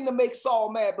anything to make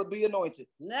Saul mad but be anointed.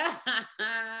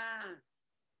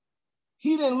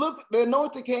 He didn't look, the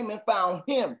anointed came and found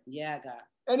him. Yeah, God.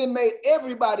 And it made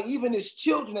everybody, even his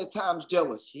children at times,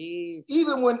 jealous. Jesus.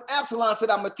 Even when Absalom said,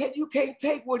 I'm going to take, you can't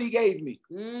take what he gave me.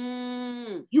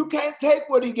 You can't take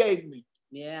what he gave me.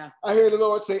 Yeah. I hear the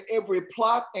Lord say, every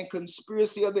plot and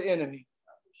conspiracy of the enemy,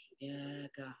 yeah,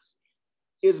 God,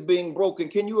 is being broken.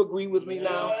 Can you agree with me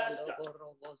now?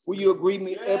 Will you agree with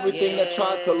me? Everything that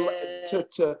tried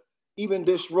to even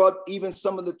disrupt even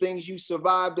some of the things you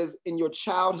survived as in your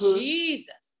childhood.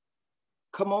 Jesus.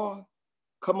 Come on.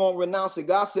 Come on, renounce it.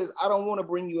 God says, I don't want to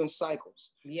bring you in cycles.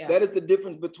 Yeah. That is the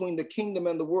difference between the kingdom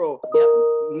and the world. Yep.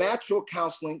 Natural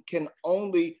counseling can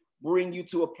only bring you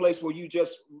to a place where you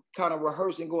just kind of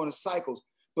rehearse and go in cycles.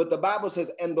 But the Bible says,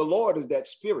 and the Lord is that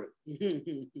spirit. And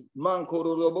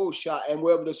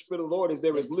wherever the spirit of the Lord is,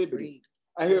 there is liberty. Free.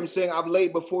 I hear him saying, I've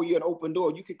laid before you an open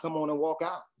door. You can come on and walk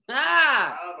out.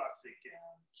 Ah.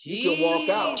 You can walk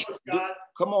out.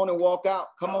 Come on and walk out.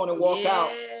 Come on and walk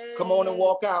out. Come on and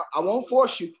walk out. I won't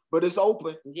force you, but it's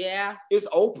open. Yeah. It's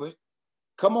open.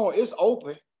 Come on, it's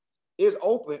open. It's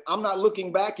open. I'm not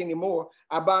looking back anymore.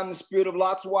 I bind the spirit of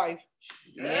Lot's wife.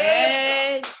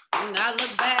 Yes. Do not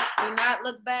look back. Do not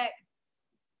look back.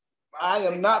 I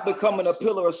am not becoming a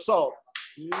pillar of salt.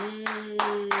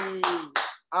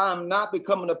 I'm not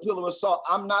becoming a pillar of salt.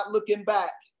 I'm not looking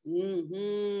back.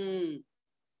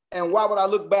 And why would I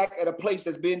look back at a place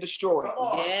that's being destroyed?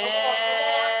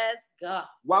 Yes, God.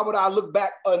 Why would I look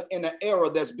back in an era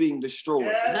that's being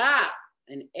destroyed?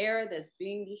 An era that's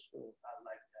being destroyed. I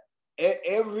like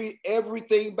that.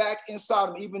 Everything back inside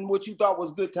of me, even what you thought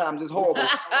was good times, is horrible.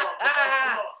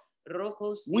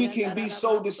 We can be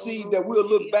so deceived that we'll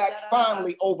look back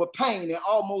finally over pain and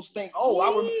almost think, oh, I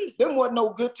remember them wasn't no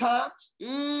good times.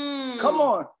 Come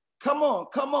on. Come on,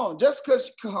 come on. Just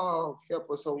because, oh, help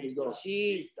us, Holy Ghost.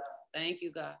 Jesus. Thank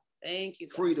you, God. Thank you,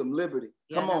 God. Freedom, liberty.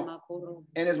 Come on.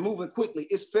 And it's moving quickly.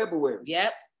 It's February.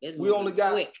 Yep. We only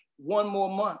got one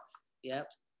more month. Yep.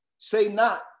 Say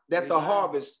not that the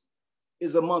harvest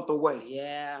is a month away.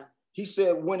 Yeah. He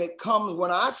said, when it comes, when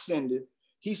I send it,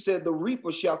 he said, the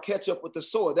reaper shall catch up with the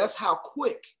sower. That's how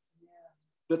quick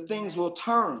the things will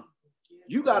turn.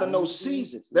 You got to know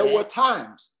seasons. There were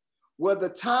times where the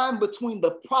time between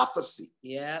the prophecy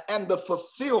and the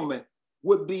fulfillment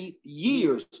would be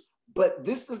years. But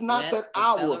this is not that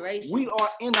hour. We are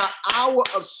in an hour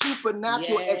of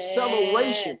supernatural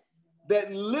acceleration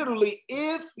that literally,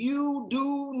 if you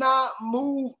do not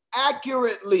move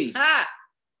accurately,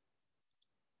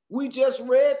 we just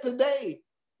read today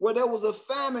where there was a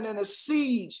famine and a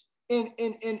siege in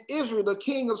Israel. The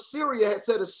king of Syria had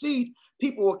set a siege.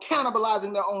 People were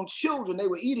cannibalizing their own children. They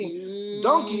were eating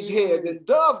donkeys' heads and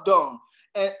dove dung.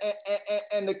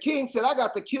 And the king said, I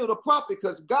got to kill the prophet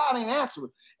because God ain't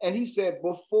answering. And he said,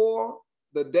 before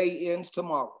the day ends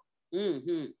tomorrow,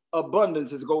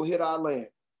 abundance is going to hit our land.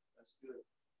 That's good.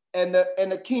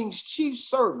 And the king's chief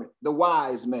servant, the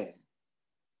wise man,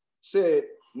 said,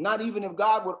 not even if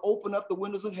God would open up the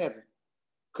windows of heaven,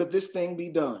 could this thing be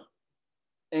done?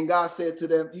 And God said to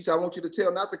them, he said, I want you to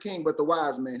tell not the king, but the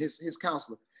wise man, his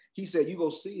counselor. He said, you go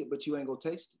see it, but you ain't gonna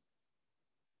taste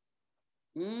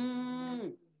it.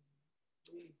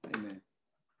 Amen.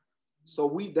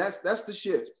 So that's the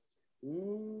shift.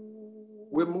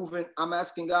 We're moving. I'm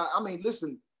asking God, I mean,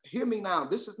 listen, hear me now.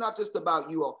 This is not just about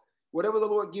you all. Whatever the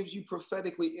Lord gives you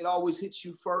prophetically, it always hits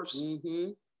you first.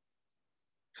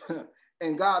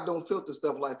 And God don't filter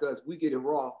stuff like us. We get it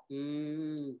raw.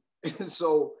 And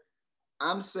so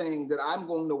I'm saying that I'm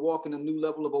going to walk in a new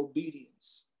level of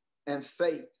obedience and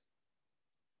faith,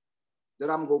 that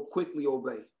I'm going to quickly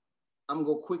obey. I'm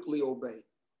going to quickly obey.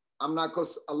 I'm not,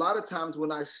 because a lot of times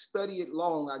when I study it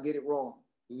long, I get it wrong.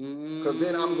 Because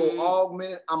then I'm going to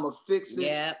augment it. I'm going to fix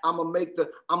it. I'm going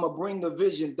to bring the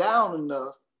vision down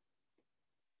enough.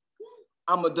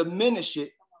 I'm going to diminish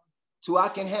it so I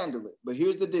can handle it. But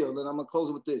here's the deal, and I'm going to close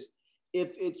it with this.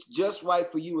 If it's just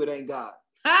right for you, it ain't God.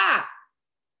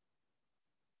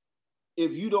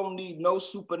 If you don't need no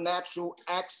supernatural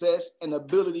access and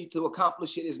ability to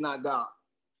accomplish it, it's not God.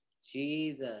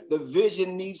 Jesus. The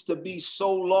vision needs to be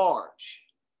so large.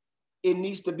 It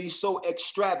needs to be so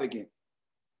extravagant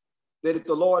that if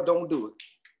the Lord don't do it,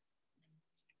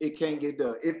 it can't get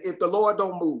done. If the Lord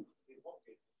don't move,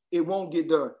 it won't get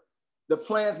done. The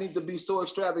plans need to be so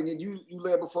extravagant. You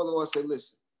lay before the Lord and say,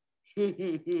 listen,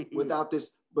 without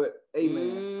this, but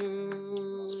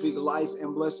amen. speak life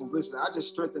and blessings. Listen, I just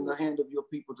strengthen the hand of your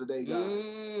people today,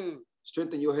 God.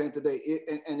 Strengthen your hand today.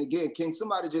 And again, can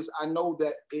somebody just, I know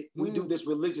that we do this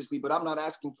religiously, but I'm not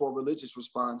asking for a religious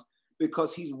response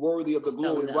because he's worthy of the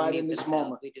glory right in this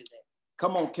moment. We do that.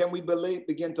 Come on, can we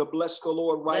begin to bless the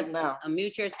Lord right now?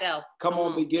 Unmute yourself. Come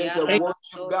on, begin to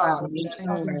worship God.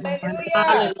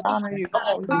 Hallelujah.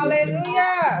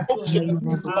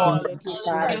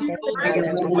 Hallelujah.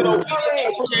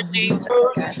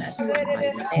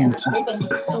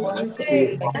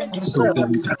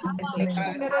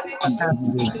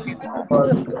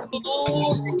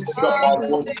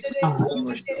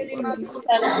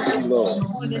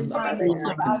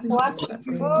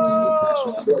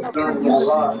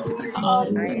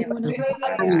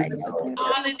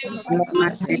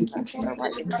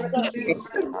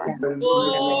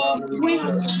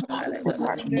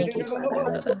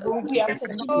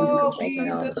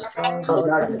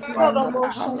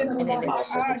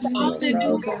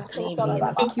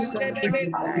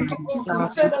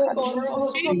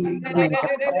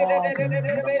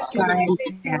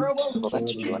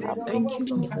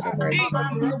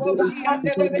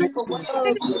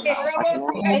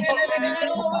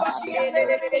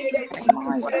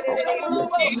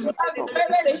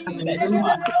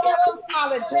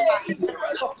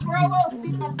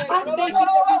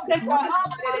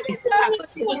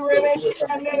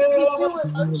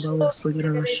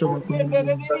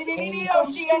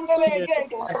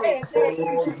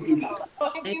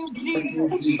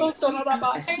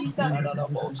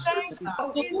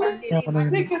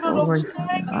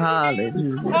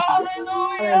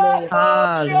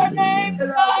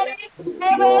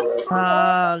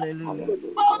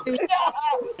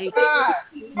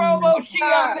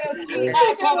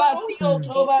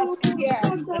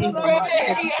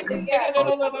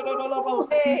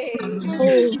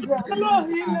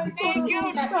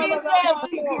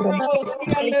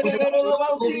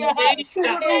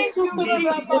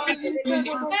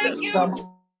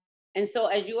 And so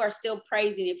as you are still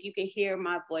praising, if you can hear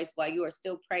my voice while you are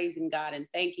still praising God and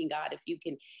thanking God, if you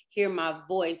can hear my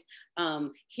voice,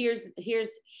 here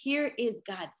is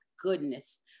God's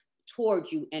goodness toward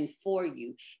you and for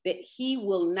you, that he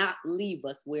will not leave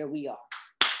us where we are.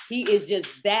 He is just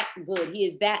that good. He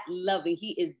is that loving.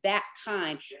 He is that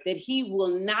kind that he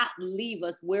will not leave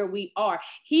us where we are.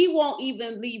 He won't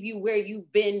even leave you where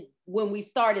you've been when we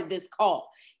started this call.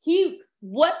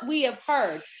 What we have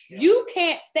heard, you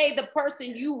can't stay the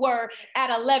person you were at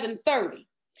 11:30.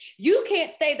 You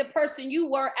can't stay the person you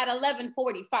were at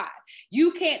 11:45.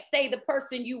 You can't stay the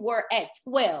person you were at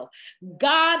 12.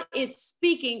 God is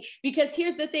speaking, because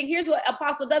here's the thing. Here's what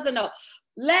Apostle doesn't know.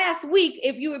 Last week,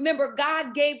 if you remember,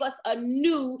 God gave us a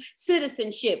new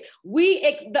citizenship.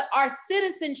 Our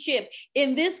citizenship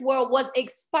in this world was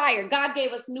expired. God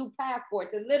gave us new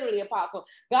passports. And literally, Apostle,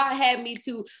 God had me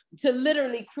to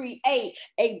literally create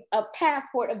a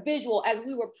passport, a visual as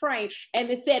we were praying. And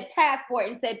it said passport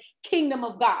and said kingdom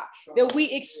of God, that we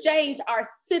exchanged our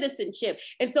citizenship.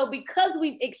 And so because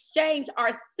we've exchanged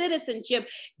our citizenship,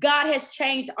 God has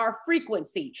changed our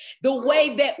frequency, the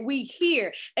way that we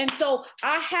hear. And so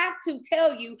I have to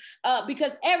tell you,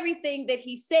 because everything that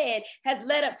he said has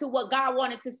led up to what God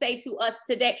wanted to say to us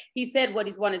today. He said what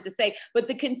he's wanted to say, but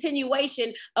the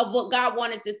continuation of what God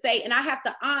wanted to say. And I have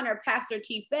to honor Pastor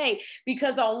T. Faye,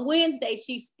 because on Wednesday,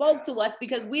 she spoke to us,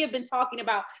 because we have been talking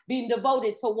about being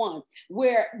devoted to one,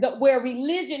 where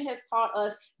religion has taught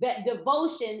us that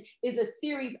devotion is a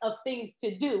series of things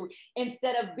to do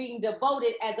instead of being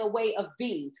devoted as a way of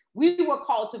being. We were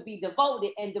called to be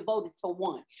devoted and devoted to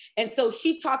one. And so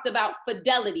she talked about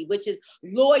fidelity, which is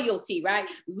loyalty, right?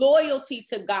 Loyalty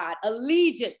to God,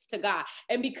 allegiance to God.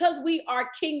 And because we are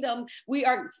kingdom, we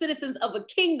are citizens of a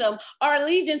kingdom, our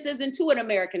allegiance isn't to an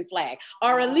American flag.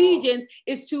 Our allegiance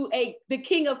is to the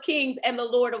King of Kings and the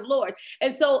Lord of Lords.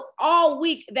 And so all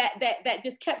week that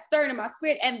just kept stirring in my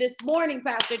spirit. And this morning,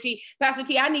 Pastor T,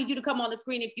 I need you to come on the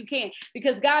screen if you can,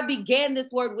 because God began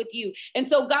this word with you. And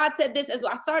so God said this as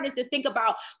I started to think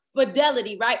about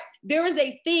fidelity, right? There is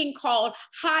a thing called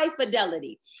high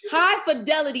fidelity. High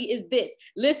fidelity is this.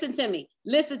 Listen to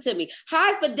me.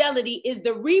 High fidelity is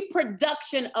the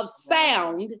reproduction of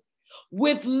sound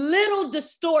with little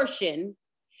distortion,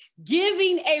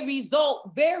 giving a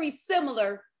result very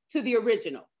similar to the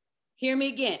original. Hear me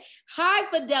again. High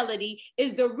fidelity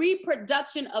is the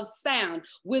reproduction of sound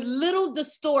with little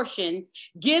distortion,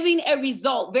 giving a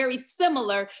result very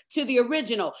similar to the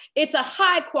original. It's a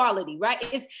high quality, right?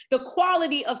 It's the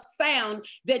quality of sound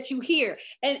that you hear.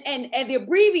 And the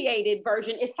abbreviated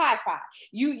version is hi-fi.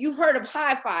 You've heard of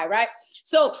hi-fi, right?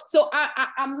 So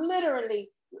I'm literally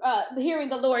hearing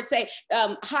the Lord say,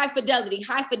 high fidelity,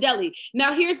 high fidelity.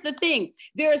 Now, here's the thing.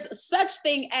 There's such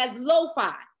thing as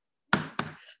lo-fi.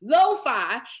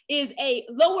 Lo-fi is a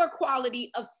lower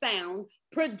quality of sound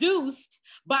produced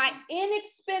by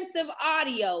inexpensive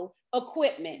audio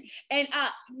equipment. And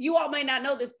you all may not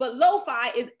know this, but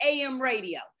lo-fi is AM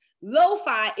radio.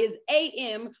 Lo-fi is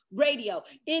AM radio.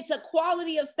 It's a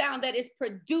quality of sound that is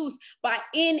produced by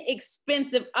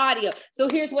inexpensive audio. So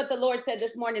here's what the Lord said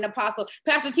this morning, Apostle.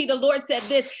 Pastor T, the Lord said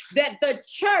this, that the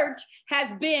church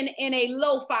has been in a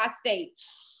lo-fi state.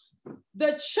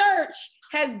 The church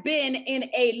has been in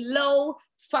a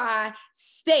lo-fi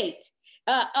state.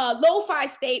 Lo-fi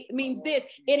state means this: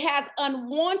 it has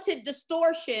unwanted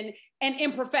distortion and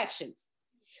imperfections.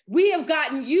 We have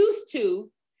gotten used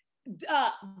to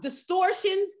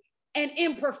distortions and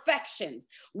imperfections.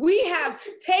 We have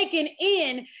taken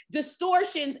in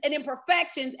distortions and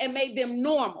imperfections and made them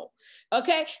normal.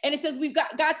 Okay. And it says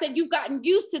God said, you've gotten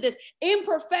used to this.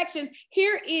 Imperfections.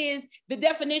 Here is the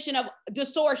definition of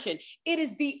distortion. It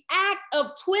is the act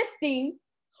of twisting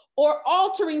or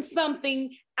altering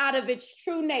something out of its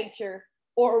true nature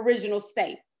or original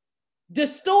state.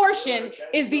 Distortion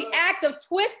is the act of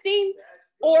twisting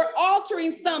or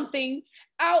altering something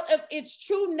out of its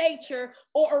true nature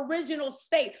or original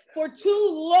state. For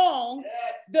too long,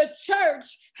 the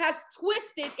church has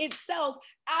twisted itself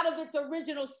out of its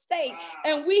original state,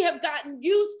 and we have gotten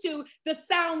used to the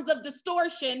sounds of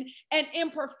distortion and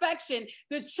imperfection.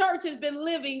 The church has been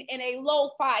living in a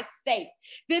lo-fi state.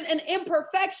 Then an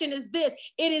imperfection is this: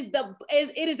 it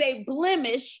is a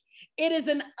blemish. It is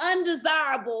an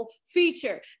undesirable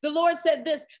feature. The Lord said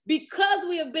this: because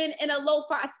we have been in a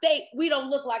lo-fi state, we don't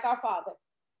look like our Father.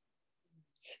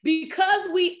 Because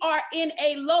we are in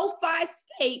a lo-fi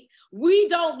state, we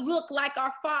don't look like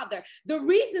our Father. The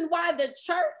reason why the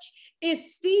church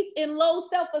is steeped in low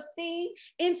self-esteem,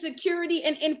 insecurity,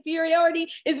 and inferiority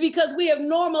is because we have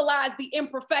normalized the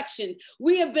imperfections.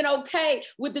 We have been okay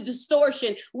with the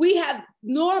distortion. We have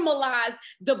normalized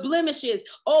the blemishes.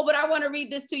 Oh, but I want to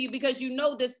read this to you because you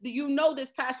know this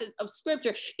passage of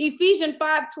scripture. Ephesians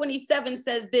 5:27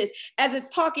 says this, as it's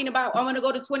talking about, I'm going to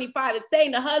go to 25. It's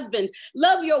saying to husbands,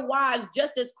 love your wives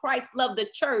just as Christ loved the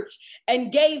church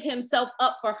and gave himself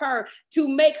up for her to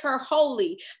make her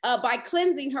holy by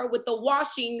cleansing her with the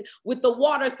washing with the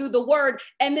water through the word,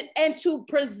 and to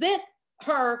present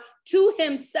her to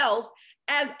himself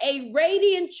as a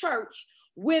radiant church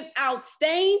without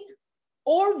stain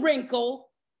or wrinkle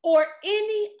or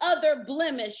any other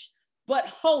blemish, but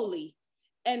holy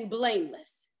and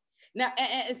blameless. Now,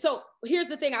 and so here's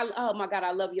the thing. Oh my God,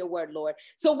 I love your word, Lord.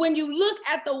 So when you look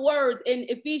at the words in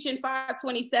Ephesians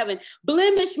 5:27,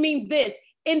 blemish means this: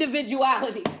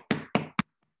 individuality.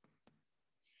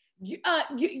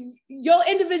 Your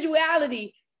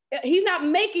individuality, he's not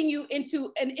making you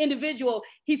into an individual.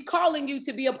 He's calling you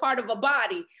to be a part of a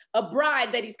body, a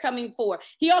bride that he's coming for.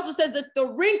 He also says this: the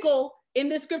wrinkle in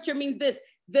this scripture means this: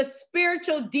 the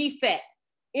spiritual defect.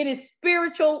 It is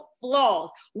spiritual flaws.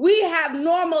 We have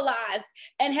normalized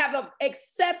and have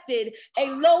accepted a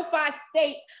lo-fi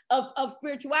state of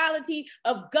spirituality,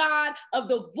 of God, of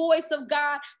the voice of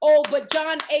God. Oh, but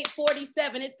John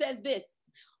 8:47, it says this: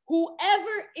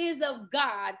 whoever is of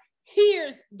God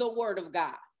hears the word of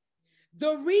God.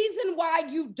 The reason why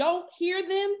you don't hear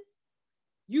them,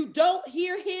 you don't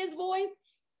hear his voice,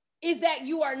 is that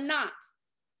you are not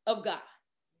of God.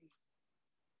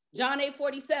 John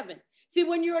 8:47. See,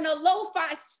 when you're in a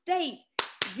lo-fi state,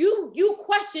 you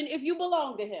question if you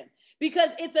belong to him, because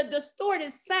it's a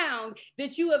distorted sound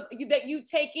that you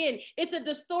take in. It's a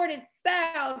distorted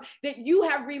sound that you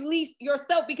have released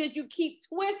yourself because you keep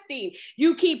twisting.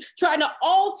 You keep trying to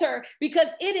alter, because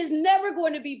it is never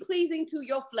going to be pleasing to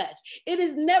your flesh. It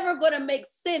is never going to make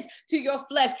sense to your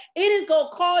flesh. It is going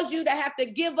to cause you to have to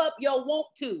give up your want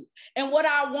to, and what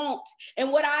I want,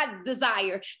 and what I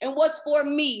desire, and what's for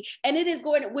me. And it is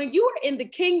going to, when you are in the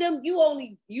kingdom, you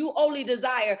only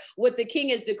desire what the king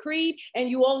has decreed, and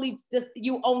you only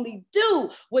do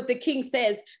what the king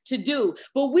says to do.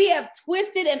 But we have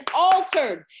twisted and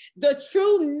altered the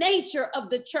true nature of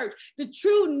the church, the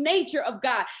true nature of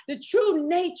God, the true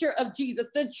nature of Jesus,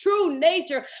 the true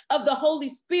nature of the Holy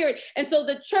Spirit. And so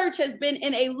the church has been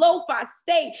in a lo-fi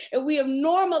state, and we have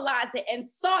normalized it and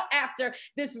sought after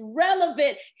this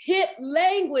relevant, hip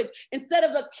language instead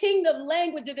of a kingdom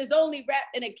language that is only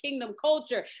wrapped in a kingdom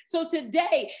culture. So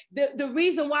today, the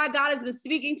reason why God has been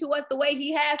speaking to us the way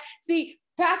he has, see,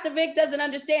 Pastor Vic doesn't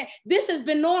understand. This has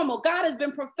been normal. God has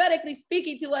been prophetically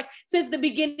speaking to us since the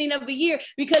beginning of the year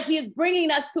because he is bringing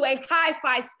us to a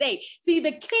hi-fi state. See,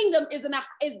 the kingdom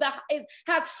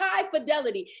has high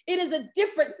fidelity. It is a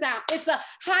different sound. It's a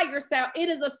higher sound. It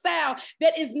is a sound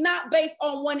that is not based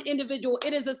on one individual.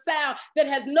 It is a sound that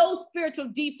has no spiritual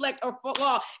deflect or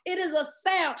flaw. It is a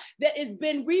sound that has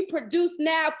been reproduced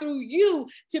now through you,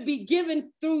 to be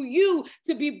given through you,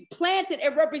 to be planted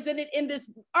and represented in this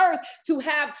earth, to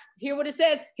have, hear what it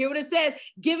says,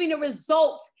 giving a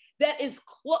result that is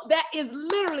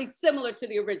literally similar to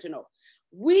the original.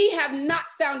 We have not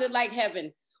sounded like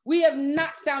heaven. We have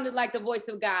not sounded like the voice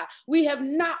of God. We have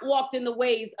not walked in the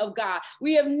ways of God.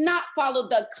 We have not followed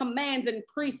the commands and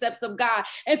precepts of God.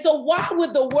 And so why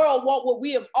would the world want what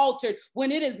we have altered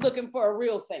when it is looking for a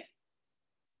real thing?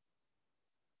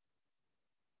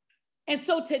 And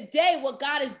so today, what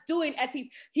God is doing as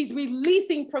he's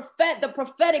releasing the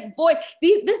prophetic voice,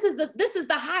 this is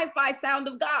the hi-fi sound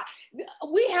of God.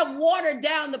 We have watered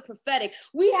down the prophetic.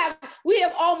 We have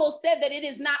almost said that it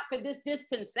is not for this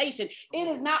dispensation. It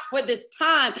is not for this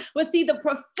time. But see, the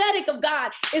prophetic of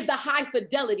God is the high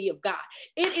fidelity of God.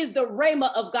 It is the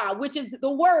rhema of God, which is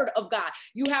the word of God.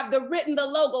 You have the written, the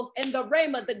logos, and the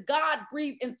rhema, the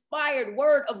God-breathed, inspired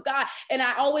word of God. And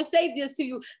I always say this to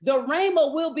you, the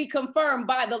rhema will be confirmed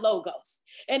by the logos.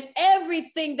 And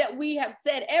everything that we have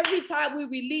said, every time we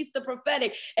release the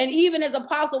prophetic, and even as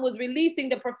Apostle was releasing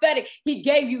the prophetic, he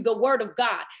gave you the word of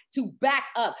God to back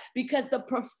up, because the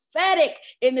prophetic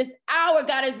in this hour,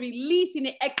 God is releasing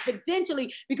it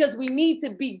exponentially, because we need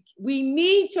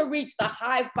to reach the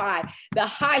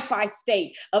hi-fi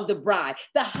state of the bride,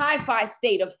 the hi-fi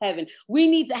state of heaven. We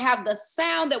need to have the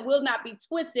sound that will not be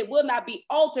twisted, will not be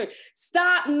altered.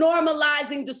 Stop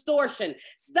normalizing distortion.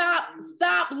 Stop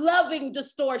loving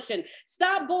distortion.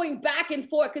 Stop going back and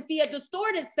forth, because see, a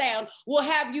distorted sound will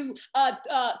have you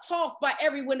tossed by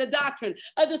every wind of doctrine.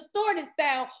 A distorted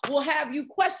sound will have you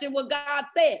question what God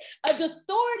said. A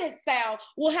distorted sound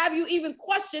will have you even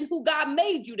question who God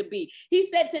made you to be. He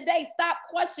said today, stop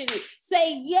questioning.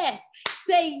 Say yes.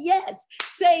 Say yes.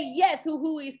 Say yes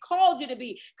who he's called you to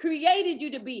be, created you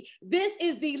to be. This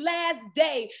is the last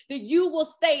day that you will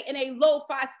stay in a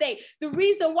lo-fi state. The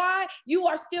reason why you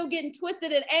are still getting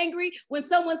twisted and angry when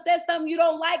someone says something you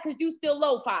don't like, because you still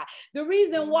lo-fi. The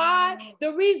reason why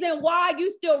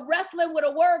you still wrestling with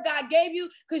a word God gave you,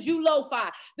 because you lo-fi.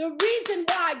 The reason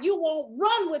why you won't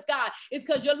run with God is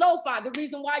because you're lo-fi. The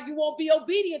reason why you won't be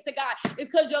obedient to God is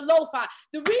because you're lo-fi.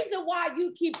 The reason why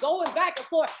you keep going back and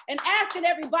forth and asking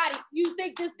everybody, you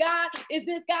think this God is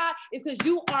because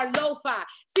you are lo-fi.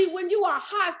 See, when you are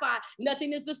hi-fi,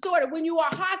 nothing is distorted. When you are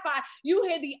hi-fi, you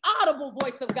hear the audible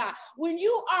voice of God. When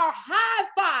you are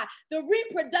hi-fi, the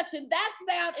reproduction, that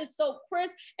sound is so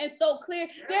crisp and so clear.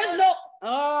 There's no,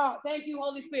 oh, thank you,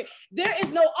 Holy Spirit. There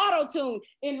is no auto-tune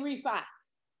in refi.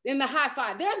 In the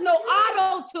hi-fi. There's no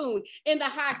auto-tune in the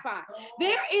hi-fi.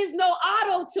 There is no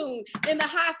auto-tune in the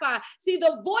hi-fi. See,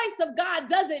 the voice of God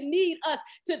doesn't need us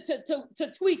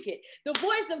to tweak it. The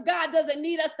voice of God doesn't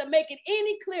need us to make it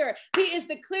any clearer. He is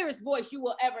the clearest voice you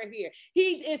will ever hear.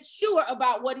 He is sure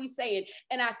about what he's saying.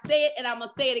 And I say it, and I'm going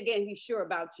to say it again. He's sure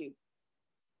about you.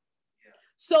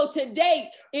 So today,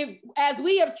 as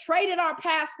we have traded our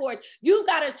passports, you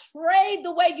got to trade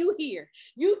the way you hear.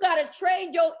 You got to trade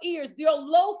your ears, your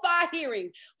lo-fi hearing,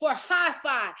 for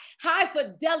hi-fi, high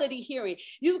fidelity hearing.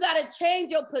 You got to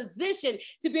change your position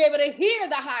to be able to hear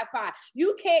the hi-fi.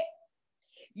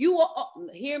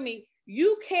 Hear me.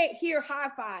 You can't hear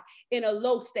hi-fi in a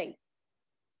low state.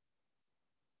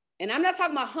 And I'm not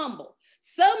talking about humble.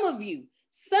 Some of you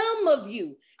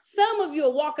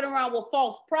are walking around with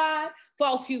false pride,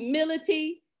 false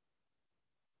humility.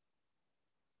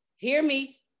 Hear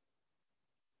me.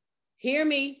 Hear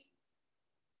me.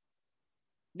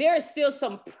 There is still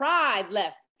some pride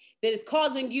left that is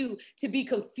causing you to be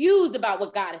confused about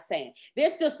what God is saying.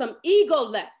 There's still some ego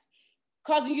left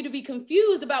causing you to be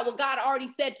confused about what God already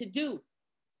said to do.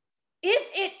 If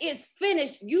it is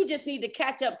finished, you just need to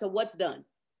catch up to what's done.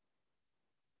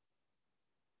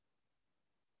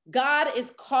 God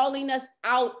is calling us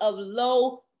out of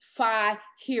lo-fi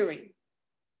hearing.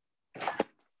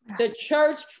 The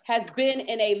church has been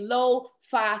in a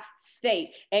lo-fi state.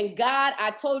 And God,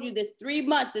 I told you this 3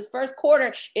 months, this first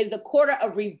quarter is the quarter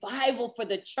of revival for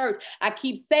the church. I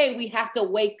keep saying we have to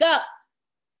wake up.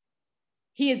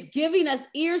 He is giving us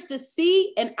ears to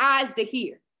see and eyes to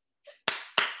hear.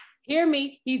 Hear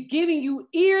me. He's giving you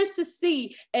ears to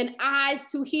see and eyes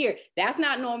to hear. That's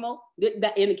not normal.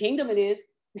 In the kingdom it is.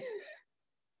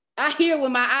 I hear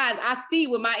with my eyes. I see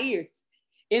with my ears.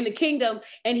 in the kingdom,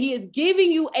 and he is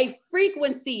giving you a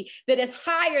frequency that is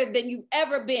higher than you've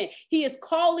ever been. He is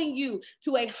calling you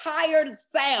to a higher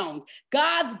sound.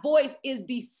 God's voice is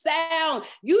the sound.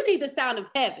 You need the sound of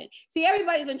heaven. See,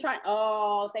 everybody's been trying.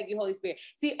 Oh, thank you, Holy Spirit.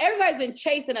 See, everybody's been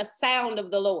chasing a sound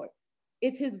of the Lord.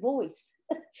 It's his voice.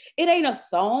 It ain't a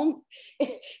song.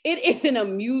 It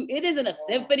isn't a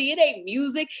symphony. It ain't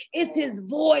music. It's his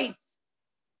voice.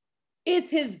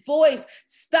 It's his voice.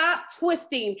 Stop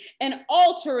twisting and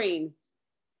altering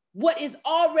what is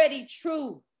already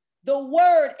true. The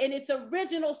word in its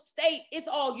original state, it's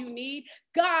all you need.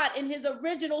 God in his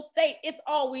original state, it's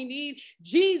all we need.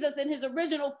 Jesus in his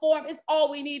original form, it's all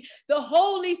we need. The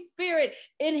Holy Spirit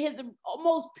in his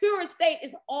most pure state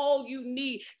is all you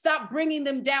need. Stop bringing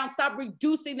them down. Stop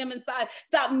reducing them inside.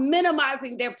 Stop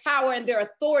minimizing their power and their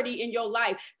authority in your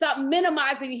life. Stop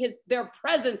minimizing their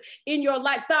presence in your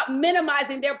life. Stop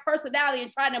minimizing their personality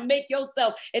and trying to make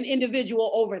yourself an individual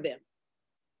over them.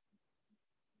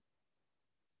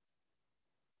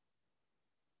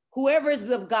 Whoever is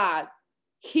of God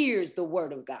hears the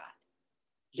word of God.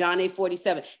 John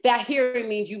 8:47. That hearing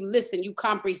means you listen, you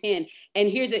comprehend, and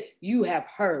here's it, you have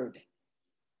heard.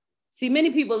 See,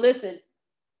 many people listen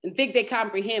and think they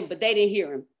comprehend, but they didn't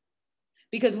hear him.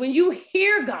 Because when you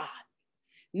hear God,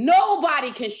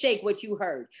 nobody can shake what you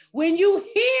heard. When you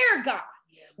hear God,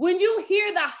 when you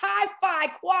hear the hi-fi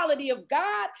quality of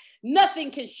God, nothing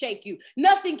can shake you.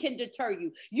 Nothing can deter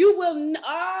you.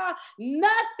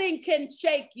 Nothing can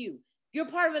shake you. You're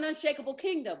part of an unshakable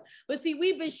kingdom. But see,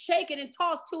 we've been shaken and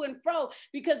tossed to and fro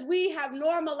because we have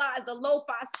normalized the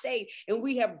lo-fi state and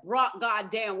we have brought God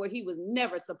down where he was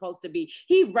never supposed to be.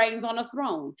 He reigns on a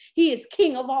throne. He is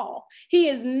king of all. He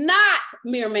is not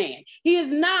mere man. He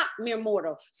is not mere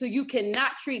mortal. So you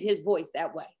cannot treat his voice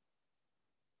that way.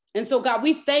 And so, God,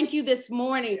 we thank you this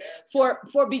morning for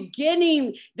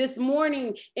beginning this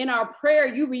morning in our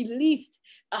prayer. You released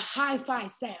a hi-fi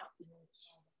sound.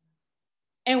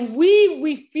 And we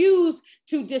refuse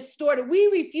to distort it. We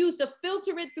refuse to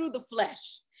filter it through the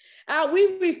flesh.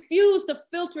 We refuse to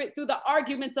filter it through the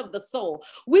arguments of the soul.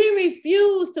 We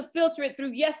refuse to filter it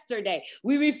through yesterday.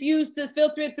 We refuse to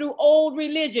filter it through old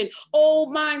religion,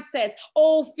 old mindsets,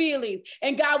 old feelings.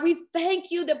 And God, we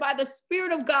thank you that by the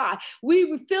Spirit of God,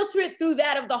 we filter it through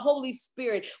that of the Holy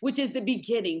Spirit, which is the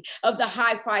beginning of the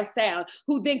hi-fi sound,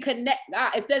 who then connect.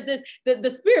 It says this,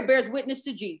 the Spirit bears witness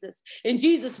to Jesus, and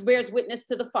Jesus bears witness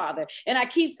to the Father. And I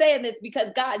keep saying this because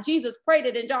Jesus prayed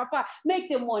it in John 5, make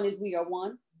them one as we are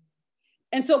one.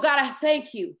 And so, God, I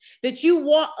thank you that you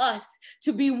want us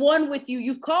to be one with you.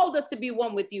 You've called us to be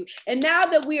one with you. And now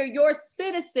that we are your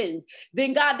citizens,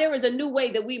 then, God, there is a new way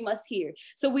that we must hear.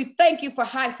 So we thank you for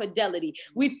high fidelity.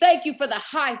 We thank you for the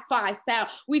hi-fi sound.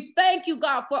 We thank you,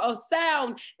 God, for a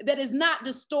sound that is not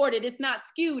distorted. It's not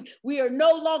skewed. We are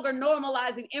no longer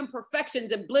normalizing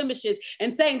imperfections and blemishes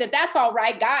and saying that that's all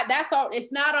right, God, that's all.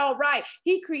 It's not all right.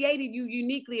 He created you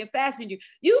uniquely and fashioned you.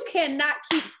 You cannot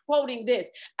keep quoting this.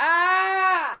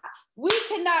 We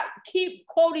cannot keep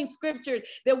quoting scriptures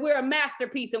that we're a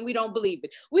masterpiece and we don't believe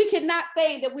it. We cannot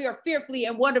say that we are fearfully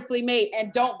and wonderfully made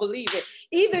and don't believe it.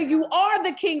 Either you are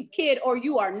the king's kid or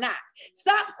you are not.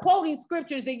 Stop quoting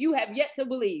scriptures that you have yet to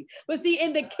believe. But see,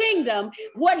 in the kingdom,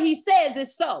 what he says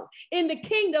is so. In the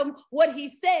kingdom, what he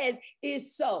says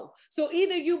is so. So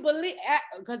either you believe,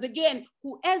 because again,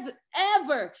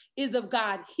 whoever is of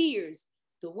God hears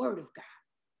the word of God.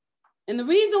 And the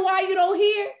reason why you don't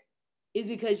hear is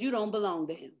because you don't belong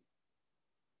to him.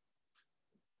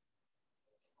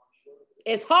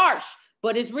 It's harsh,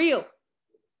 but it's real.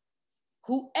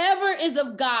 Whoever is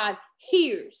of God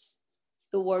hears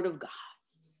the word of God.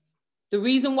 The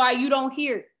reason why you don't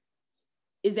hear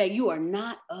is that you are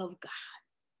not of God.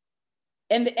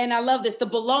 And I love this, the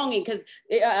belonging, because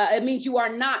it means you are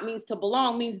not, means to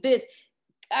belong, means this.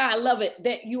 I love it,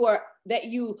 that you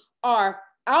are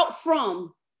out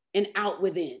from and out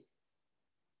within.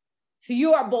 So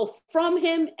you are both from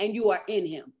him and you are in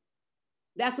him.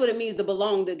 That's what it means to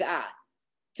belong to God,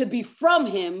 to be from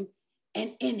him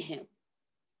and in him.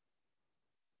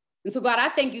 And so, God, I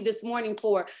thank you this morning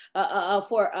for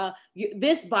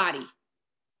this body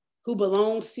who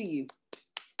belongs to you.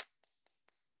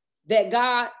 That,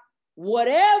 God,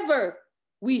 whatever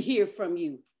we hear from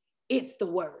you, it's the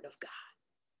word of God.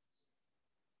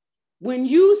 When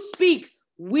you speak,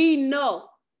 we know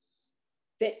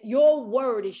that your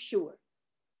word is sure.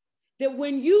 That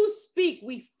when you speak,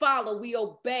 we follow, we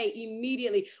obey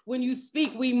immediately. When you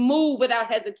speak, we move without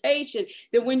hesitation.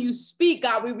 That when you speak,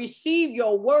 God, we receive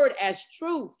your word as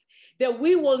truth. That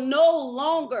we will no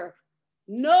longer,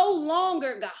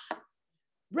 God,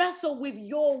 wrestle with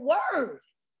your word.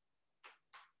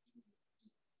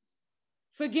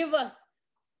 Forgive us.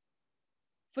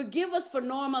 Forgive us for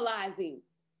normalizing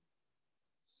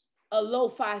a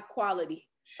lo-fi quality,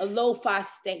 a lo-fi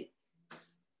state.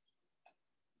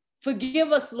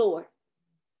 Forgive us, Lord,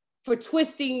 for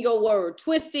twisting your word,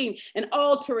 twisting and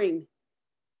altering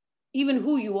even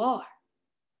who you are,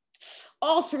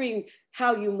 altering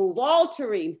how you move,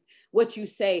 altering what you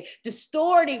say,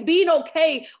 distorting, being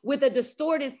okay with a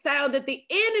distorted sound that the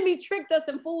enemy tricked us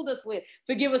and fooled us with.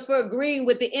 Forgive us for agreeing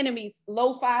with the enemy's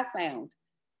lo-fi sound,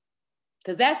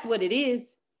 because that's what it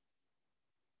is.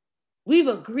 We've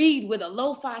agreed with a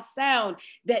lo-fi sound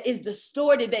that is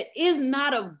distorted, that is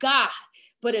not of God,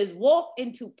 but has walked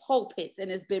into pulpits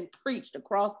and has been preached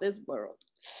across this world.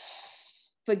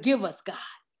 Forgive us, God,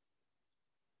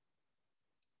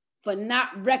 for not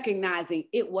recognizing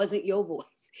it wasn't your voice.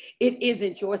 It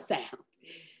isn't your sound.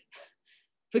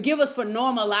 Forgive us for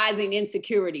normalizing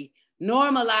insecurity,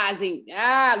 normalizing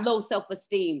low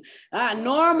self-esteem,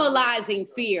 normalizing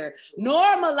fear,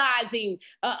 normalizing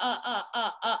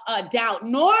doubt,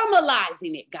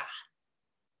 normalizing it, God.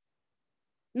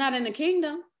 Not in the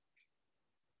kingdom.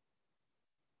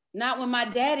 Not when my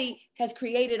daddy has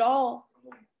created all.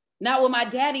 Not when my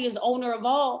daddy is owner of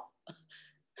all.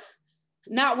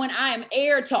 Not when I am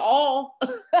heir to all.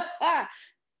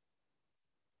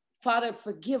 Father,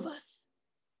 forgive us.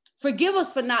 Forgive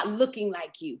us for not looking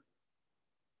like you.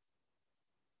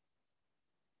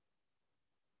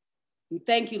 And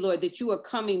thank you, Lord, that you are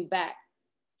coming back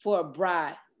for a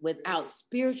bride without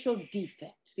spiritual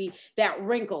defect. See, that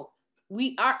wrinkle.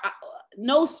 We are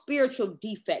no spiritual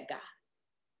defect, God.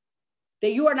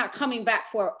 That you are not coming back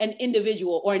for an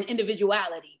individual or an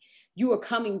individuality. You are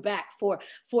coming back for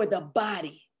the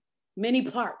body, many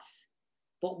parts,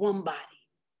 but one body,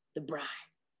 the bride.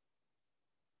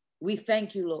 We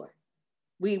thank you, Lord.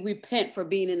 We repent for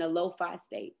being in a lo-fi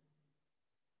state.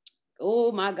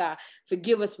 Oh my God,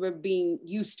 forgive us for being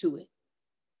used to it.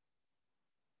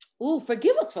 Oh,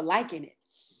 forgive us for liking it.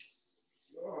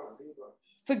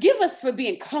 Forgive us for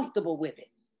being comfortable with it.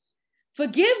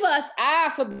 Forgive us,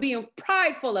 for being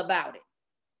prideful about it.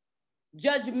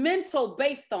 Judgmental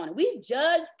based on it. We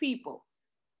judge people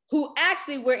who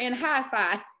actually were in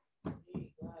hi-fi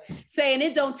saying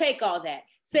it don't take all that,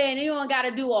 saying you don't got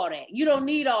to do all that. You don't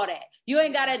need all that. You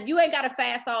ain't got to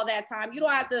fast all that time. You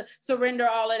don't have to surrender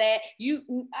all of that.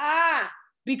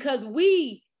 Because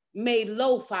we made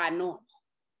lo-fi normal.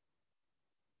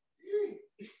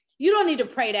 You don't need to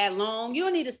pray that long. You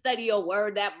don't need to study your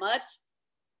word that much,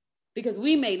 because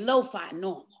we made lo-fi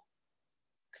normal.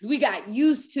 Because we got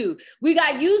used to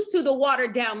the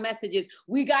watered down messages.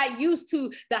 We got used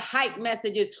to the hype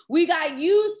messages. We got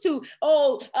used to,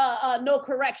 no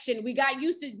correction. We got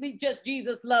used to just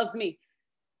Jesus loves me.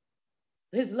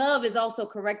 His love is also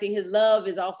correcting. His love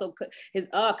is also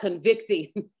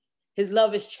convicting. His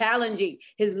love is challenging.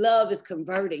 His love is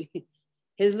converting.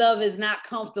 His love is not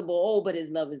comfortable. But his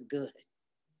love is good.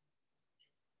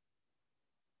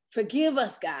 Forgive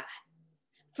us, God.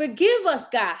 Forgive us,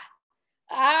 God.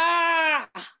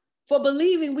 For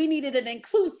believing we needed an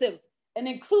inclusive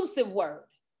word.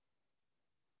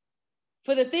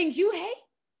 For the things you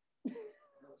hate.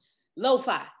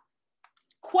 Lo-fi.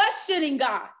 Questioning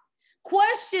God.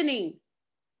 Questioning.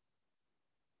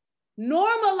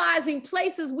 Normalizing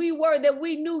places we were that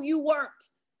we knew you weren't.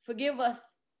 Forgive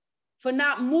us for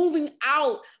not moving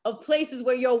out of places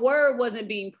where your word wasn't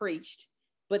being preached,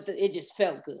 but it just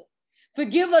felt good.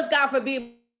 Forgive us, God, for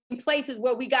being places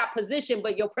where we got position,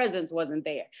 but your presence wasn't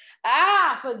there.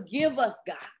 Forgive us,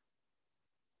 God,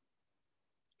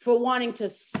 for wanting to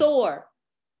soar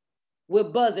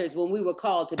with buzzards when we were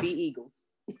called to be eagles.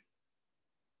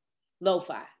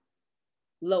 Lo-fi,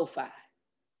 lo-fi,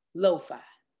 lo-fi.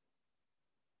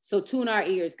 So tune our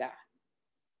ears, God.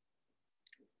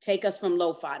 Take us from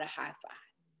lo-fi to hi-fi.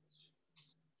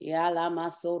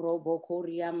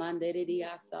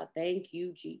 Thank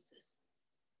you, Jesus.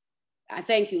 I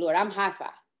thank you, Lord. I'm hi-fi.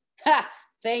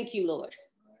 Thank you, Lord.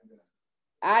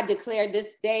 I declare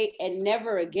this day and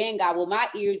never again, God, will my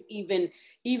ears even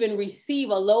receive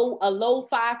a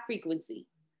low-fi frequency.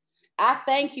 I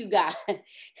thank you, God,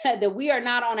 that we are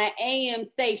not on an AM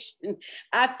station.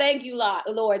 I thank you,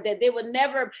 Lord, that there will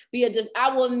never be I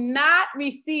will not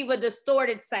receive a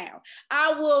distorted sound.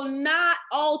 I will not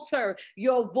alter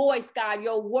your voice, God,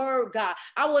 your word, God.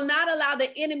 I will not allow the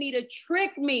enemy to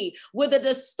trick me with a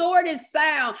distorted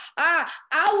sound. I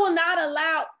will not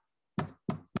allow.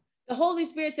 The Holy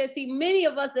Spirit says, see, many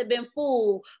of us have been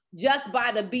fooled just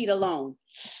by the beat alone.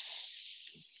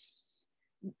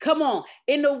 Come on.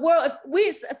 In the world,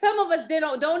 some of us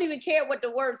don't even care what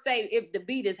the words say if the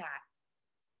beat is hot.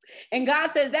 And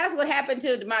God says, that's what happened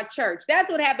to my church. That's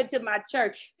what happened to my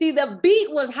church. See, the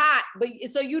beat was hot, but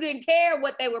so you didn't care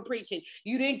what they were preaching.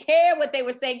 You didn't care what they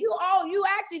were saying. You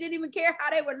actually didn't even care how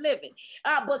they were living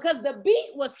because the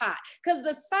beat was hot, because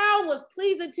the sound was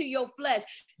pleasing to your flesh.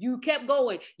 You kept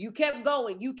going. You kept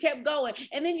going. You kept going.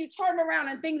 And then you turned around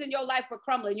and things in your life were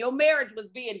crumbling. Your marriage was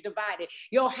being divided.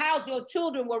 Your house, your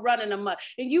children were running amok.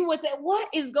 And you would say, what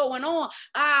is going on?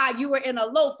 You were in a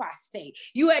lo-fi state.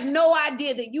 You had no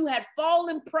idea that you had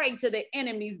fallen prey to the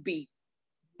enemy's beat.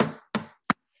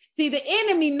 See, the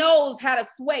enemy knows how to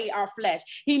sway our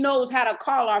flesh. He knows how to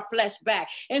call our flesh back.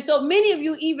 And so many of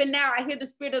you, even now, I hear the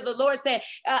Spirit of the Lord saying,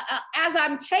 as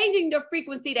I'm changing the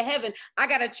frequency to heaven, I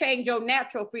got to change your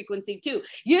natural frequency too.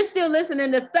 You're still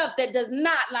listening to stuff that does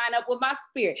not line up with my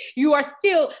spirit. You are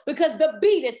still, because the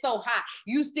beat is so high,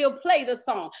 you still play the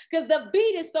song because the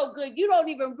beat is so good. You don't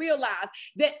even realize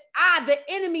that the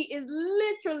enemy is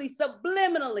literally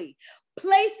subliminally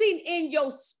placing in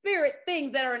your spirit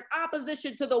things that are in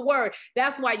opposition to the word.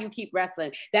 That's why you keep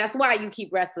wrestling. That's why you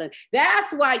keep wrestling.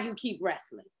 That's why you keep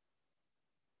wrestling.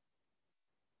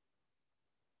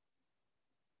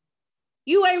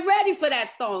 You ain't ready for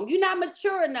that song. You're not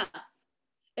mature enough.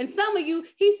 And some of you,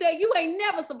 he said, you ain't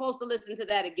never supposed to listen to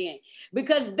that again,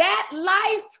 because that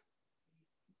life,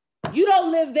 you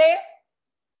don't live there.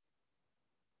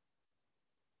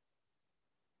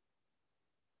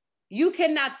 You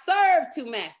cannot serve two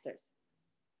masters.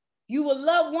 You will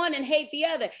love one and hate the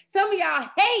other. Some of y'all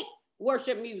hate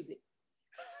worship music.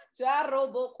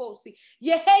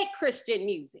 You hate Christian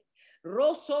music.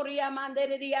 Lo-fi.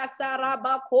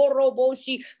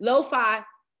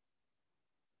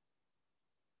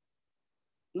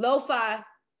 Lo-fi.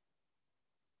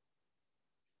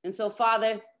 And so,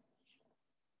 Father,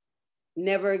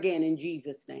 never again in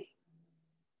Jesus' name.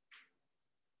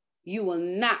 You will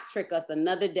not trick us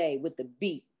another day with the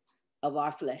beat of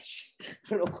our flesh.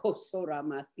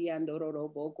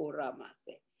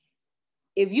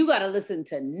 If you got to listen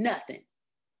to nothing,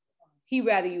 he'd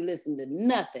rather you listen to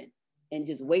nothing and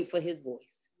just wait for his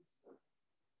voice.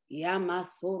 You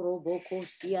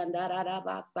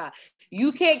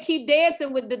can't keep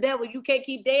dancing with the devil. You can't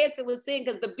keep dancing with sin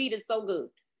because the beat is so good.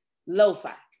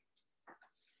 Lo-fi.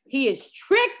 He has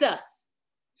tricked us.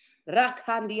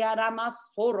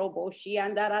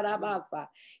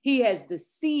 He has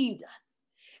deceived us,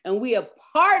 and we have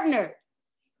partnered.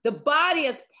 The body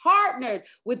has partnered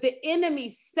with the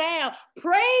enemy's sound.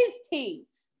 Praise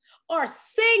teams are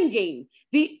singing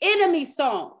the enemy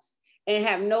songs and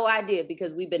have no idea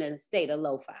because we've been in a state of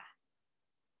lo-fi.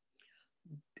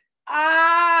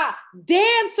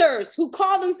 Dancers who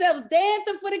call themselves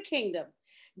dancing for the kingdom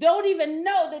don't even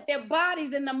know that their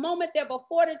bodies, in the moment they're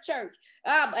before the church,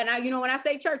 when I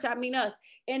say church, I mean us,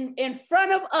 in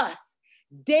front of us,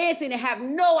 dancing, and have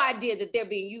no idea that they're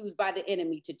being used by the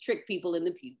enemy to trick people in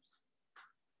the pews.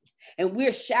 And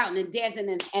we're shouting and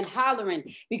dancing and hollering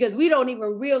because we don't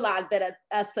even realize that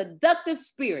a seductive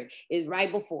spirit is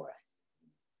right before us.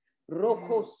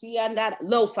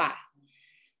 Lo-fi.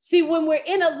 See, when we're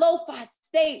in a lo-fi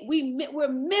state, we're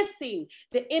missing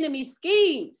the enemy's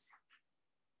schemes.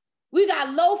 We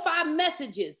got lo-fi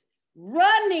messages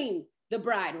running the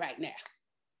bride right now.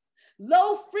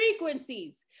 Low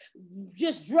frequencies,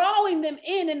 just drawing them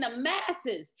in the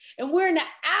masses. And we're in an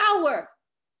hour.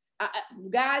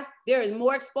 Guys, there is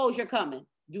more exposure coming.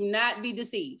 Do not be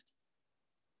deceived.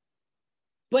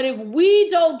 But if we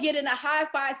don't get in a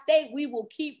hi-fi state, we will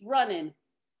keep running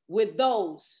with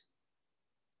those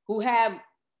who have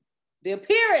the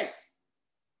appearance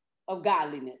of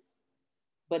godliness,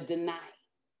 but deny.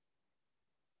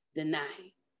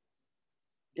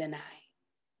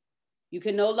 You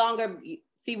can no longer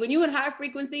see, when you're in high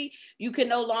frequency, you can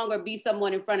no longer be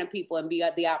someone in front of people and be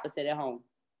the opposite at home.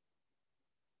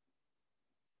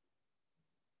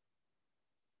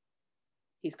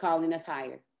 He's calling us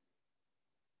higher.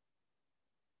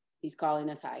 He's calling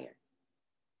us higher.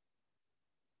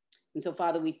 And so,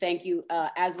 Father, we thank you.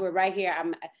 As we're right here,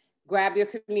 grab your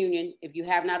communion. If you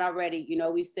have not already,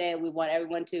 we've said we want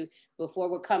everyone to, before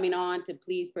we're coming on, to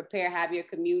please prepare, have your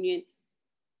communion.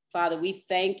 Father, we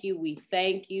thank you. We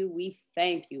thank you. We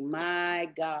thank you. My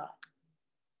God.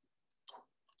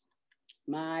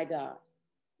 My God.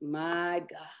 My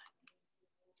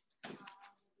God.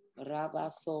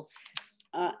 Rabaso.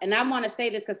 And I want to say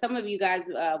this because some of you guys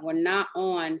were not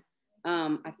on,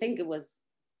 I think it was,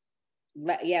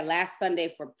 last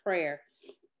Sunday for prayer.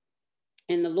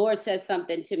 And the Lord says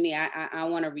something to me I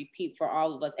want to repeat for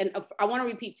all of us. And I want to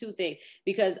repeat two things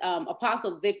because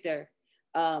Apostle Victor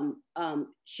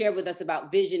shared with us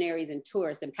about visionaries and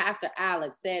tourists. And Pastor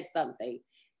Alex said something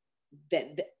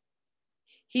that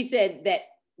he said that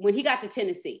when he got to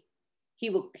Tennessee, he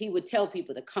would tell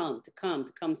people to come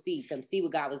see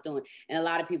what God was doing. And a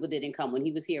lot of people didn't come when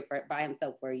he was here by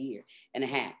himself for 1.5 years.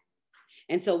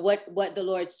 And so what the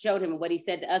Lord showed him and what he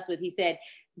said to us he said,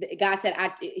 God said,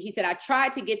 I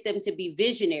tried to get them to be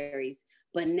visionaries,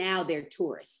 but now they're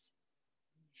tourists.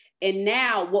 And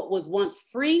now what was once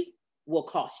free will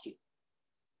cost you.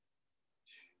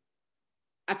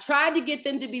 I tried to get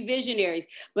them to be visionaries,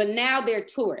 but now they're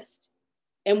tourists.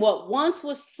 And what once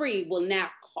was free will now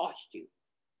cost you.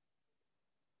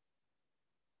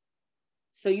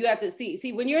 So you have to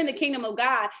see, when you're in the kingdom of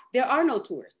God, there are no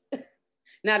tourists.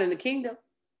 Not in the kingdom.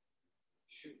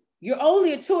 You're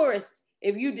only a tourist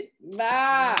if you,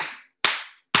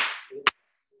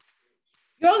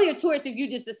 you're only a tourist if you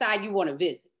just decide you want to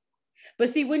visit. But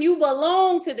see, when you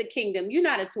belong to the kingdom, you're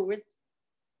not a tourist.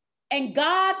 And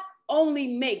God only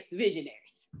makes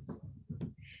visionaries.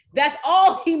 That's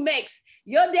all he makes.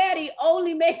 Your daddy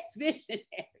only makes visionaries.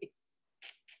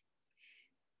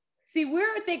 See,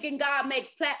 we're thinking God makes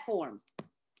platforms.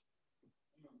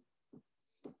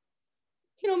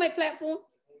 He don't make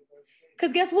platforms.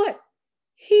 Because guess what?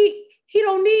 He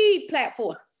don't need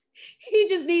platforms. He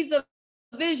just needs some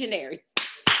visionaries.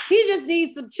 He just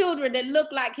needs some children that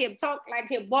look like him, talk like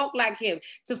him, walk like him,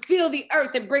 to fill the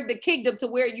earth and bring the kingdom to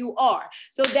where you are,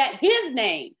 so that his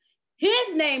name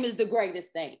is the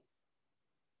greatest thing.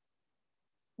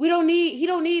 He don't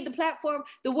need the platform.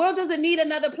 The world doesn't need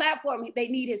another platform. They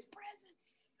need his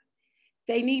presence.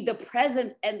 They need the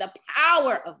presence and the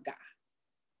power of God.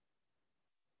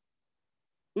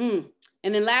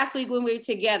 And then last week when we were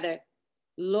together,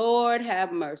 Lord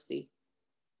have mercy.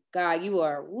 God, you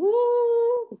are,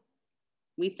 woo.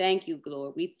 We thank you,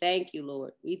 Lord. We thank you,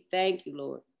 Lord. We thank you,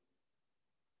 Lord.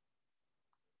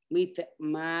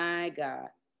 My God.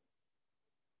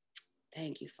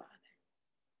 Thank you, Father.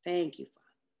 Thank you, Father.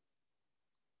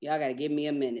 Y'all got to give me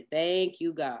a minute. Thank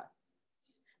you, God.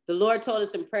 The Lord told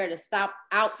us in prayer to stop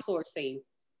outsourcing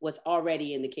what's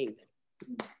already in the kingdom.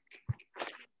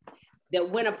 That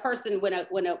when a person, when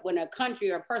a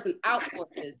country or a person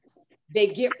outsources, they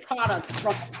get products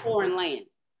from a foreign land.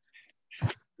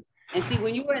 And see,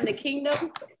 when you are in the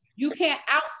kingdom, you can't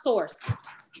outsource.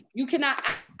 You cannot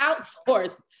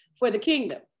outsource for the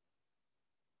kingdom.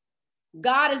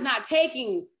 God is not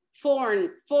taking foreign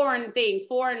things,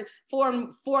 foreign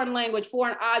language,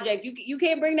 foreign object. You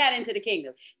can't bring that into the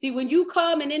kingdom. See, when you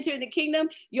come and enter the kingdom,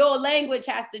 your language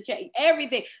has to change,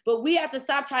 everything. But we have to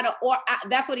stop trying to,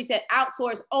 that's what he said,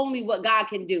 outsource only what God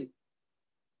can do.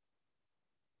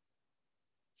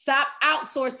 Stop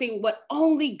outsourcing what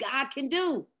only God can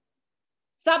do.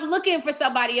 Stop looking for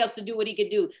somebody else to do what he can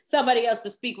do. Somebody else to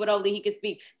speak what only he can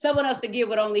speak. Someone else to give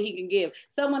what only he can give.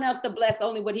 Someone else to bless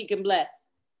only what he can bless.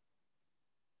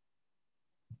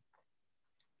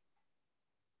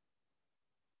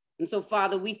 And so,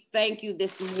 Father, we thank you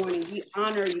this morning. We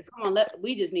honor you. Come on,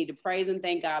 we just need to praise and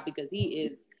thank God, because he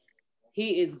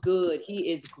is good.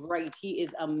 He is great. He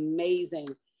is amazing.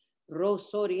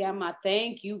 Rosoriama,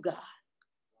 thank you, God.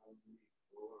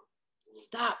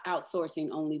 Stop outsourcing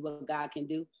only what God can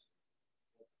do.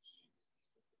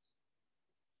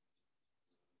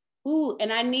 Ooh,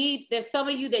 and there's some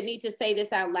of you that need to say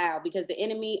this out loud, because the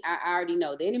enemy, I already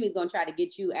know, the enemy is going to try to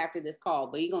get you after this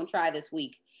call, but he's going to try this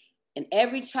week. And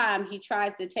every time he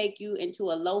tries to take you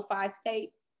into a lo-fi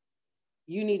state,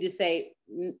 you need to say,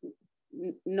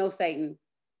 no, Satan,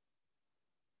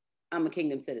 I'm a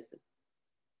kingdom citizen.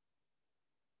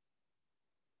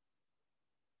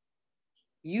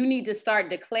 You need to start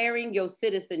declaring your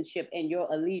citizenship and your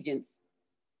allegiance,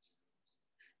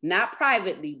 not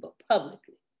privately, but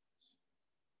publicly.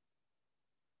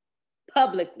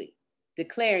 Publicly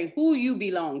declaring who you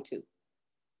belong to.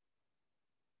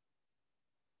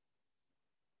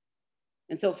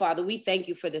 And so, Father, we thank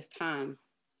you for this time.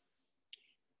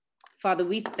 Father,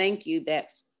 we thank you that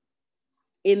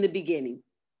in the beginning,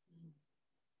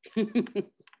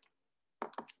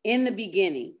 in the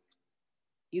beginning,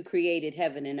 you created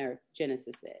heaven and earth,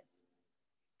 Genesis says.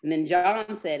 And then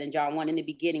John said in John 1, in the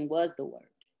beginning was the Word,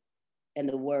 and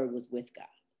the Word was with God.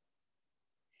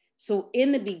 So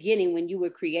in the beginning, when you were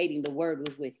creating, the Word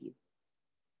was with you.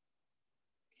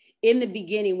 In the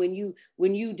beginning,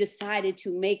 when you decided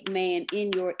to make man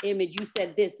in your image, you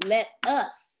said this, let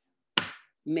us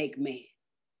make man.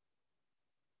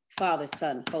 Father,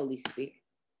 Son, Holy Spirit.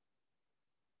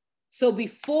 So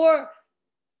before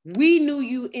we knew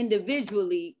you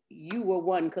individually, you were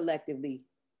one collectively,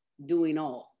 doing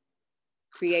all,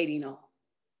 creating all,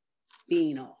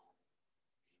 being all.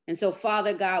 And so,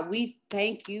 Father God, we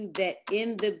thank you that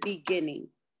in the beginning,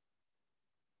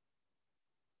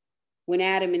 when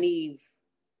Adam and Eve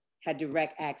had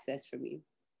direct access from you,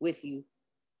 with you.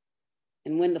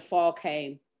 And when the fall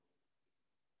came,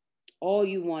 all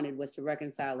you wanted was to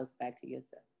reconcile us back to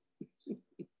yourself.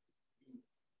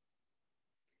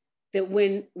 That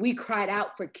when we cried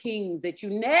out for kings that you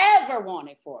never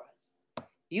wanted for us,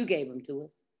 you gave them to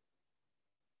us.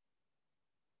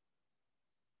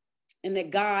 And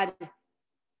that God,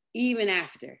 even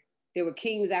after there were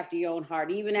kings after your own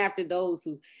heart, even after those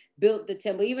who built the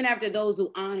temple, even after those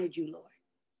who honored you, Lord,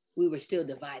 we were still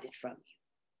divided from you.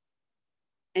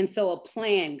 And so a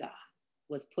plan, God,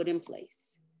 was put in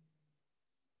place.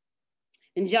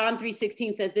 And John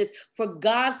 3:16 says this, for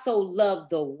God so loved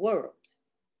the world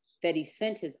that he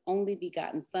sent his only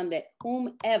begotten son, that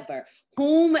whomever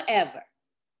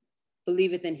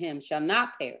believeth in him shall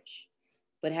not perish,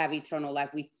 but have eternal life.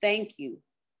 We thank you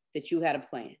that you had a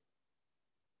plan.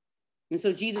 And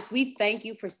so, Jesus, we thank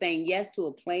you for saying yes to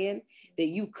a plan that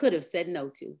you could have said no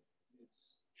to.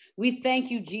 We thank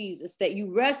you, Jesus, that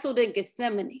you wrestled in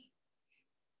Gethsemane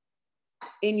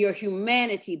in your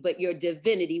humanity, but your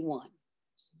divinity won.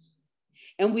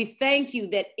 And we thank you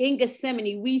that in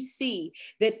Gethsemane, we see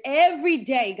that every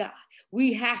day, God,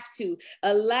 we have to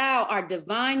allow our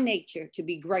divine nature to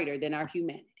be greater than our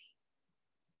humanity.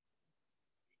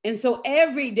 And so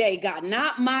every day, God,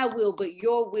 not my will, but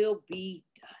your will be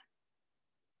done.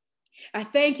 I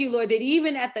thank you, Lord, that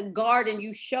even at the garden,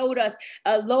 you showed us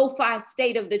a lo-fi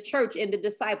state of the church and the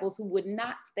disciples who would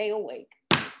not stay awake.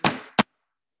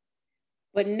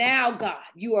 But now, God,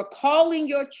 you are calling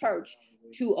your church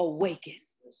to awaken.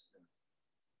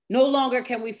 No longer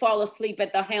can we fall asleep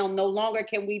at the helm. No longer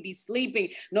can we be sleeping.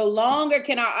 No longer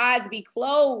can our eyes be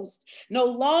closed. No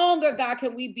longer, God,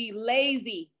 can we be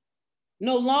lazy.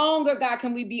 No longer, God,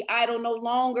 can we be idle. No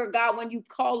longer, God, when you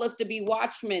call us to be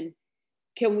watchmen,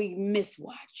 can we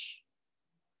miswatch.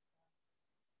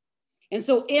 And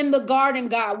so in the garden,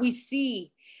 God, we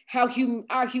see how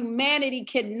our humanity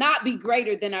cannot be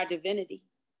greater than our divinity.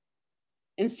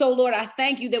 And so, Lord, I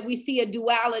thank you that we see a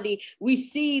duality. We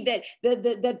see that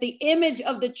the image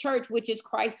of the church, which is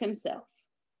Christ himself,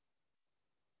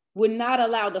 would not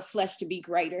allow the flesh to be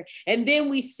greater. And then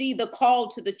we see the call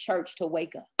to the church to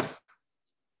wake up.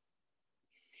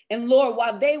 And Lord,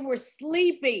 while they were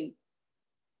sleeping,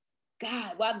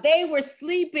 God, while they were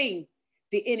sleeping,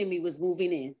 the enemy was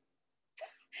moving in.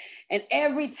 And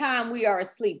every time we are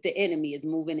asleep, the enemy is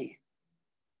moving in.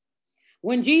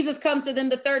 When Jesus comes to them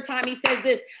the third time, he says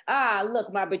this,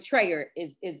 look, my betrayer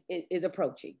is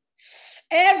approaching.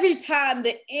 Every time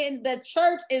the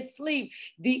church is asleep,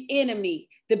 the enemy,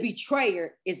 the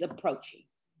betrayer is approaching.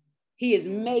 He is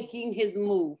making his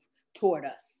move toward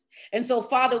us. And so,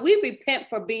 Father, we repent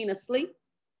for being asleep.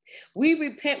 We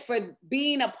repent for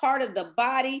being a part of the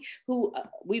body who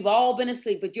we've all been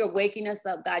asleep, but you're waking us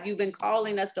up, God. You've been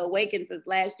calling us to awaken since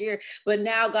last year, but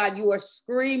now, God, you are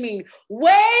screaming,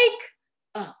 wake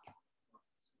up.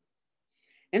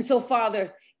 And so,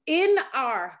 Father, in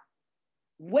our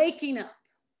waking up,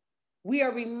 we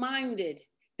are reminded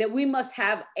that we must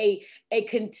have a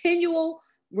continual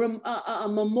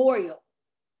memorial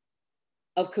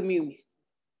of communion.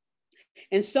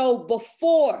 And so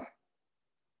before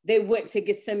they went to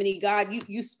Gethsemane, God,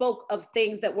 you spoke of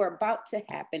things that were about to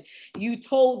happen. You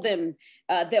told them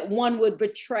that one would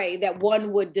betray, that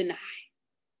one would deny.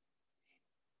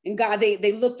 And God,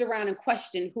 they looked around and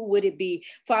questioned, who would it be?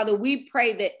 Father, we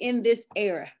pray that in this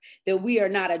era, that we are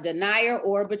not a denier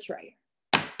or a betrayer.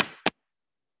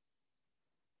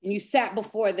 And you sat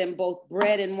before them both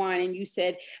bread and wine, and you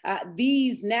said,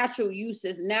 these natural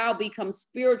uses now become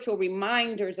spiritual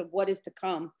reminders of what is to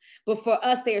come. But for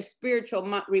us, they are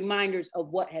spiritual reminders of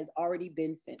what has already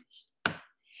been finished.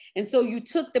 And so you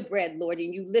took the bread, Lord,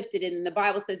 and you lifted it. And the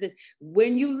Bible says this,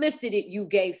 when you lifted it, you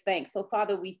gave thanks. So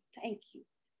Father, we thank you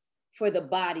for the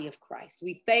body of Christ.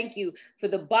 We thank you for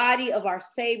the body of our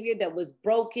Savior that was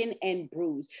broken and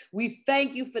bruised. We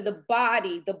thank you for the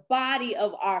body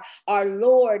of our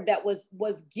Lord that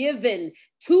was given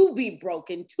to be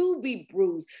broken, to be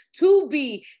bruised, to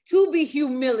be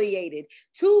humiliated,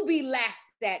 to be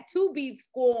laughed at, to be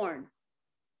scorned,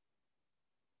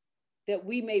 that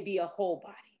we may be a whole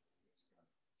body.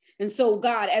 And so,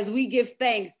 God, as we give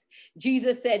thanks,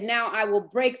 Jesus said, now I will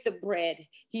break the bread.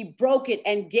 He broke it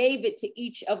and gave it to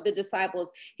each of the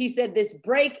disciples. He said, this,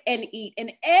 break and eat.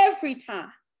 And every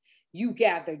time you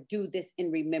gather, do this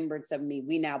in remembrance of me.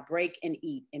 We now break and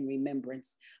eat in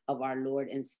remembrance of our Lord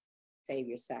and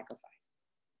Savior's sacrifice.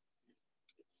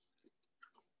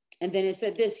 And then it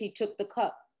said this, he took the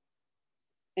cup.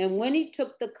 And when he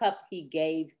took the cup, he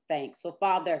gave thanks. So,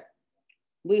 Father,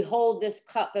 we hold this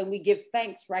cup and we give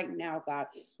thanks right now, God.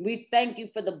 We thank you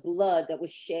for the blood that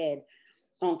was shed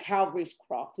on Calvary's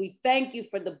cross. We thank you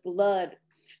for the blood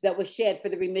that was shed for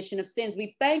the remission of sins.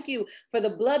 We thank you for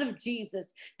the blood of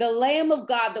Jesus, the Lamb of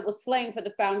God that was slain for the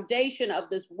foundation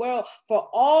of this world for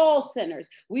all sinners.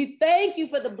 We thank you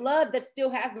for the blood that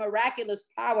still has miraculous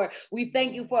power. We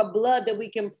thank you for a blood that we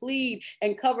can plead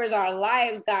and covers our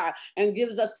lives, God, and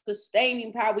gives us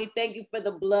sustaining power. We thank you for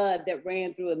the blood that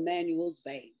ran through Emmanuel's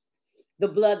veins, the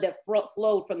blood that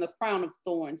flowed from the crown of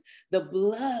thorns, the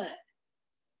blood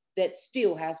that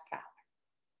still has power.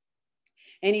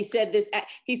 And he said this,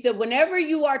 he said, whenever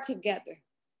you are together,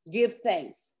 give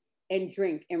thanks and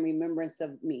drink in remembrance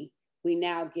of me. We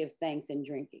now give thanks and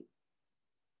drinking.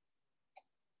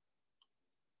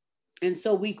 And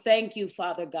so we thank you,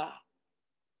 Father God.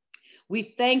 We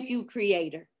thank you,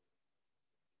 Creator,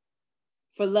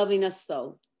 for loving us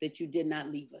so that you did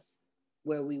not leave us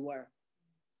where we were.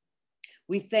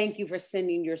 We thank you for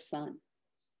sending your Son.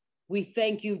 We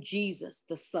thank you, Jesus,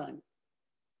 the Son.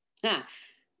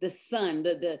 The Son,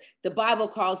 the Bible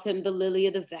calls him the lily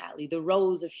of the valley, the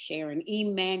rose of Sharon.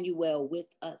 Emmanuel with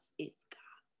us is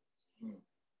God.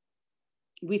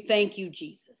 We thank you,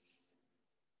 Jesus,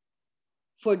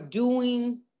 for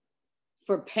doing,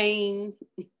 for paying,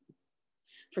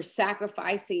 for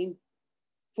sacrificing,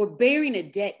 for bearing a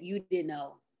debt you didn't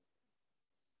owe,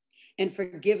 and for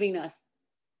giving us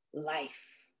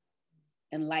life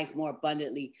and life more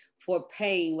abundantly, for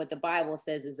paying what the Bible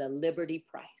says is a liberty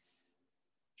price.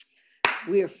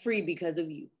 We are free because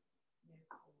of you.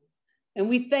 And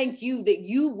we thank you that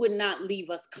you would not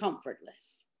leave us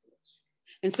comfortless.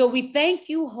 And so we thank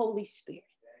you, Holy Spirit,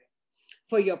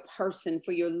 for your person,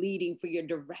 for your leading, for your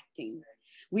directing.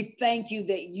 We thank you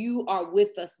that you are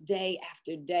with us day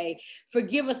after day.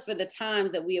 Forgive us for the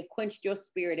times that we have quenched your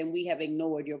spirit and we have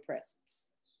ignored your presence.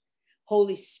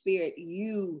 Holy Spirit,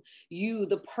 you,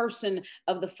 the person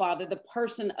of the Father, the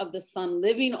person of the Son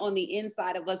living on the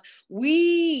inside of us,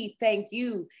 we thank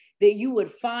you that you would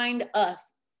find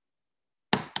us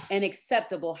an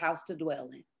acceptable house to dwell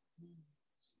in.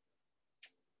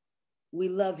 We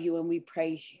love you and we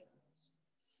praise you.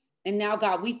 And now,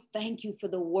 God, we thank you for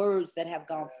the words that have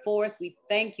gone forth. We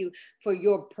thank you for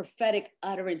your prophetic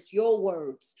utterance, your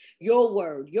words, your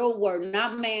word,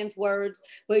 not man's words,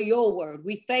 but your word.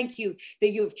 We thank you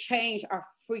that you have changed our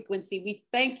frequency. We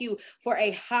thank you for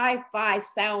a hi-fi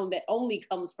sound that only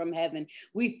comes from heaven.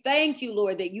 We thank you,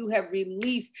 Lord, that you have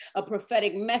released a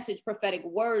prophetic message, prophetic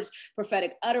words,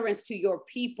 prophetic utterance to your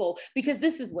people, because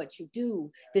this is what you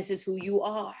do. This is who you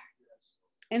are.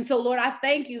 And so, Lord, I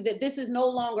thank you that this is no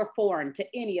longer foreign to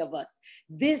any of us.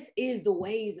 This is the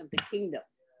ways of the kingdom.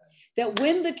 That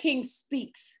when the king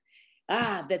speaks,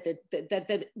 that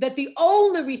the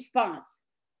only response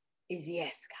is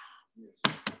yes,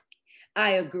 God. I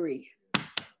agree,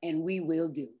 and we will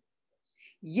do.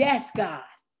 Yes, God,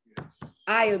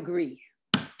 I agree,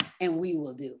 and we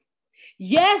will do.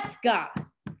 Yes, God,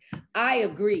 I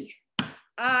agree,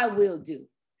 I will do.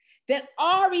 That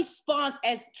our response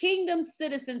as kingdom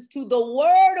citizens to the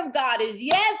word of God is,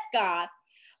 yes, God,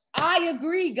 I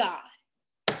agree, God,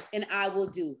 and I will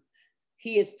do.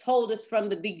 He has told us from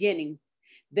the beginning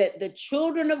that the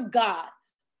children of God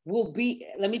will be,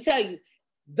 let me tell you,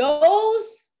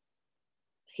 those,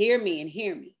 hear me and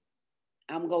hear me.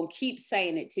 I'm going to keep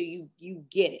saying it till you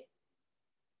get it.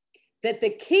 That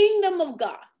the kingdom of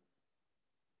God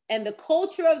and the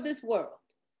culture of this world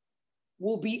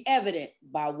will be evident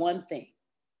by one thing: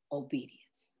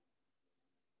 obedience.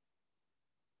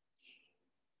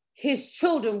 His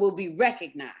children will be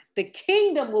recognized. The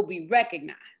kingdom will be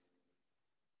recognized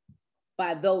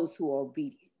by those who are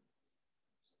obedient.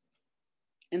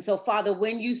 And so, Father,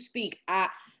 when you speak,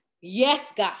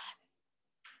 yes, God,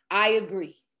 I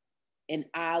agree, and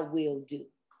I will do.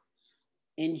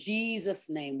 In Jesus'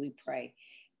 name we pray.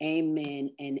 Amen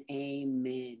and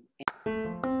amen.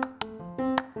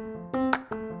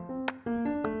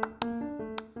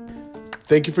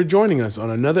 Thank you for joining us on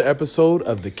another episode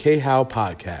of the K-How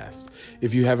Podcast.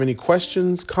 If you have any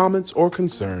questions, comments, or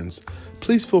concerns,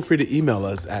 please feel free to email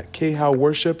us at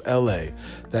khowworshipla.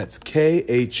 That's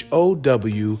KHOWORSHIPLA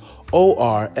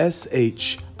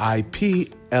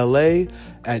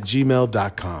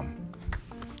 @gmail.com.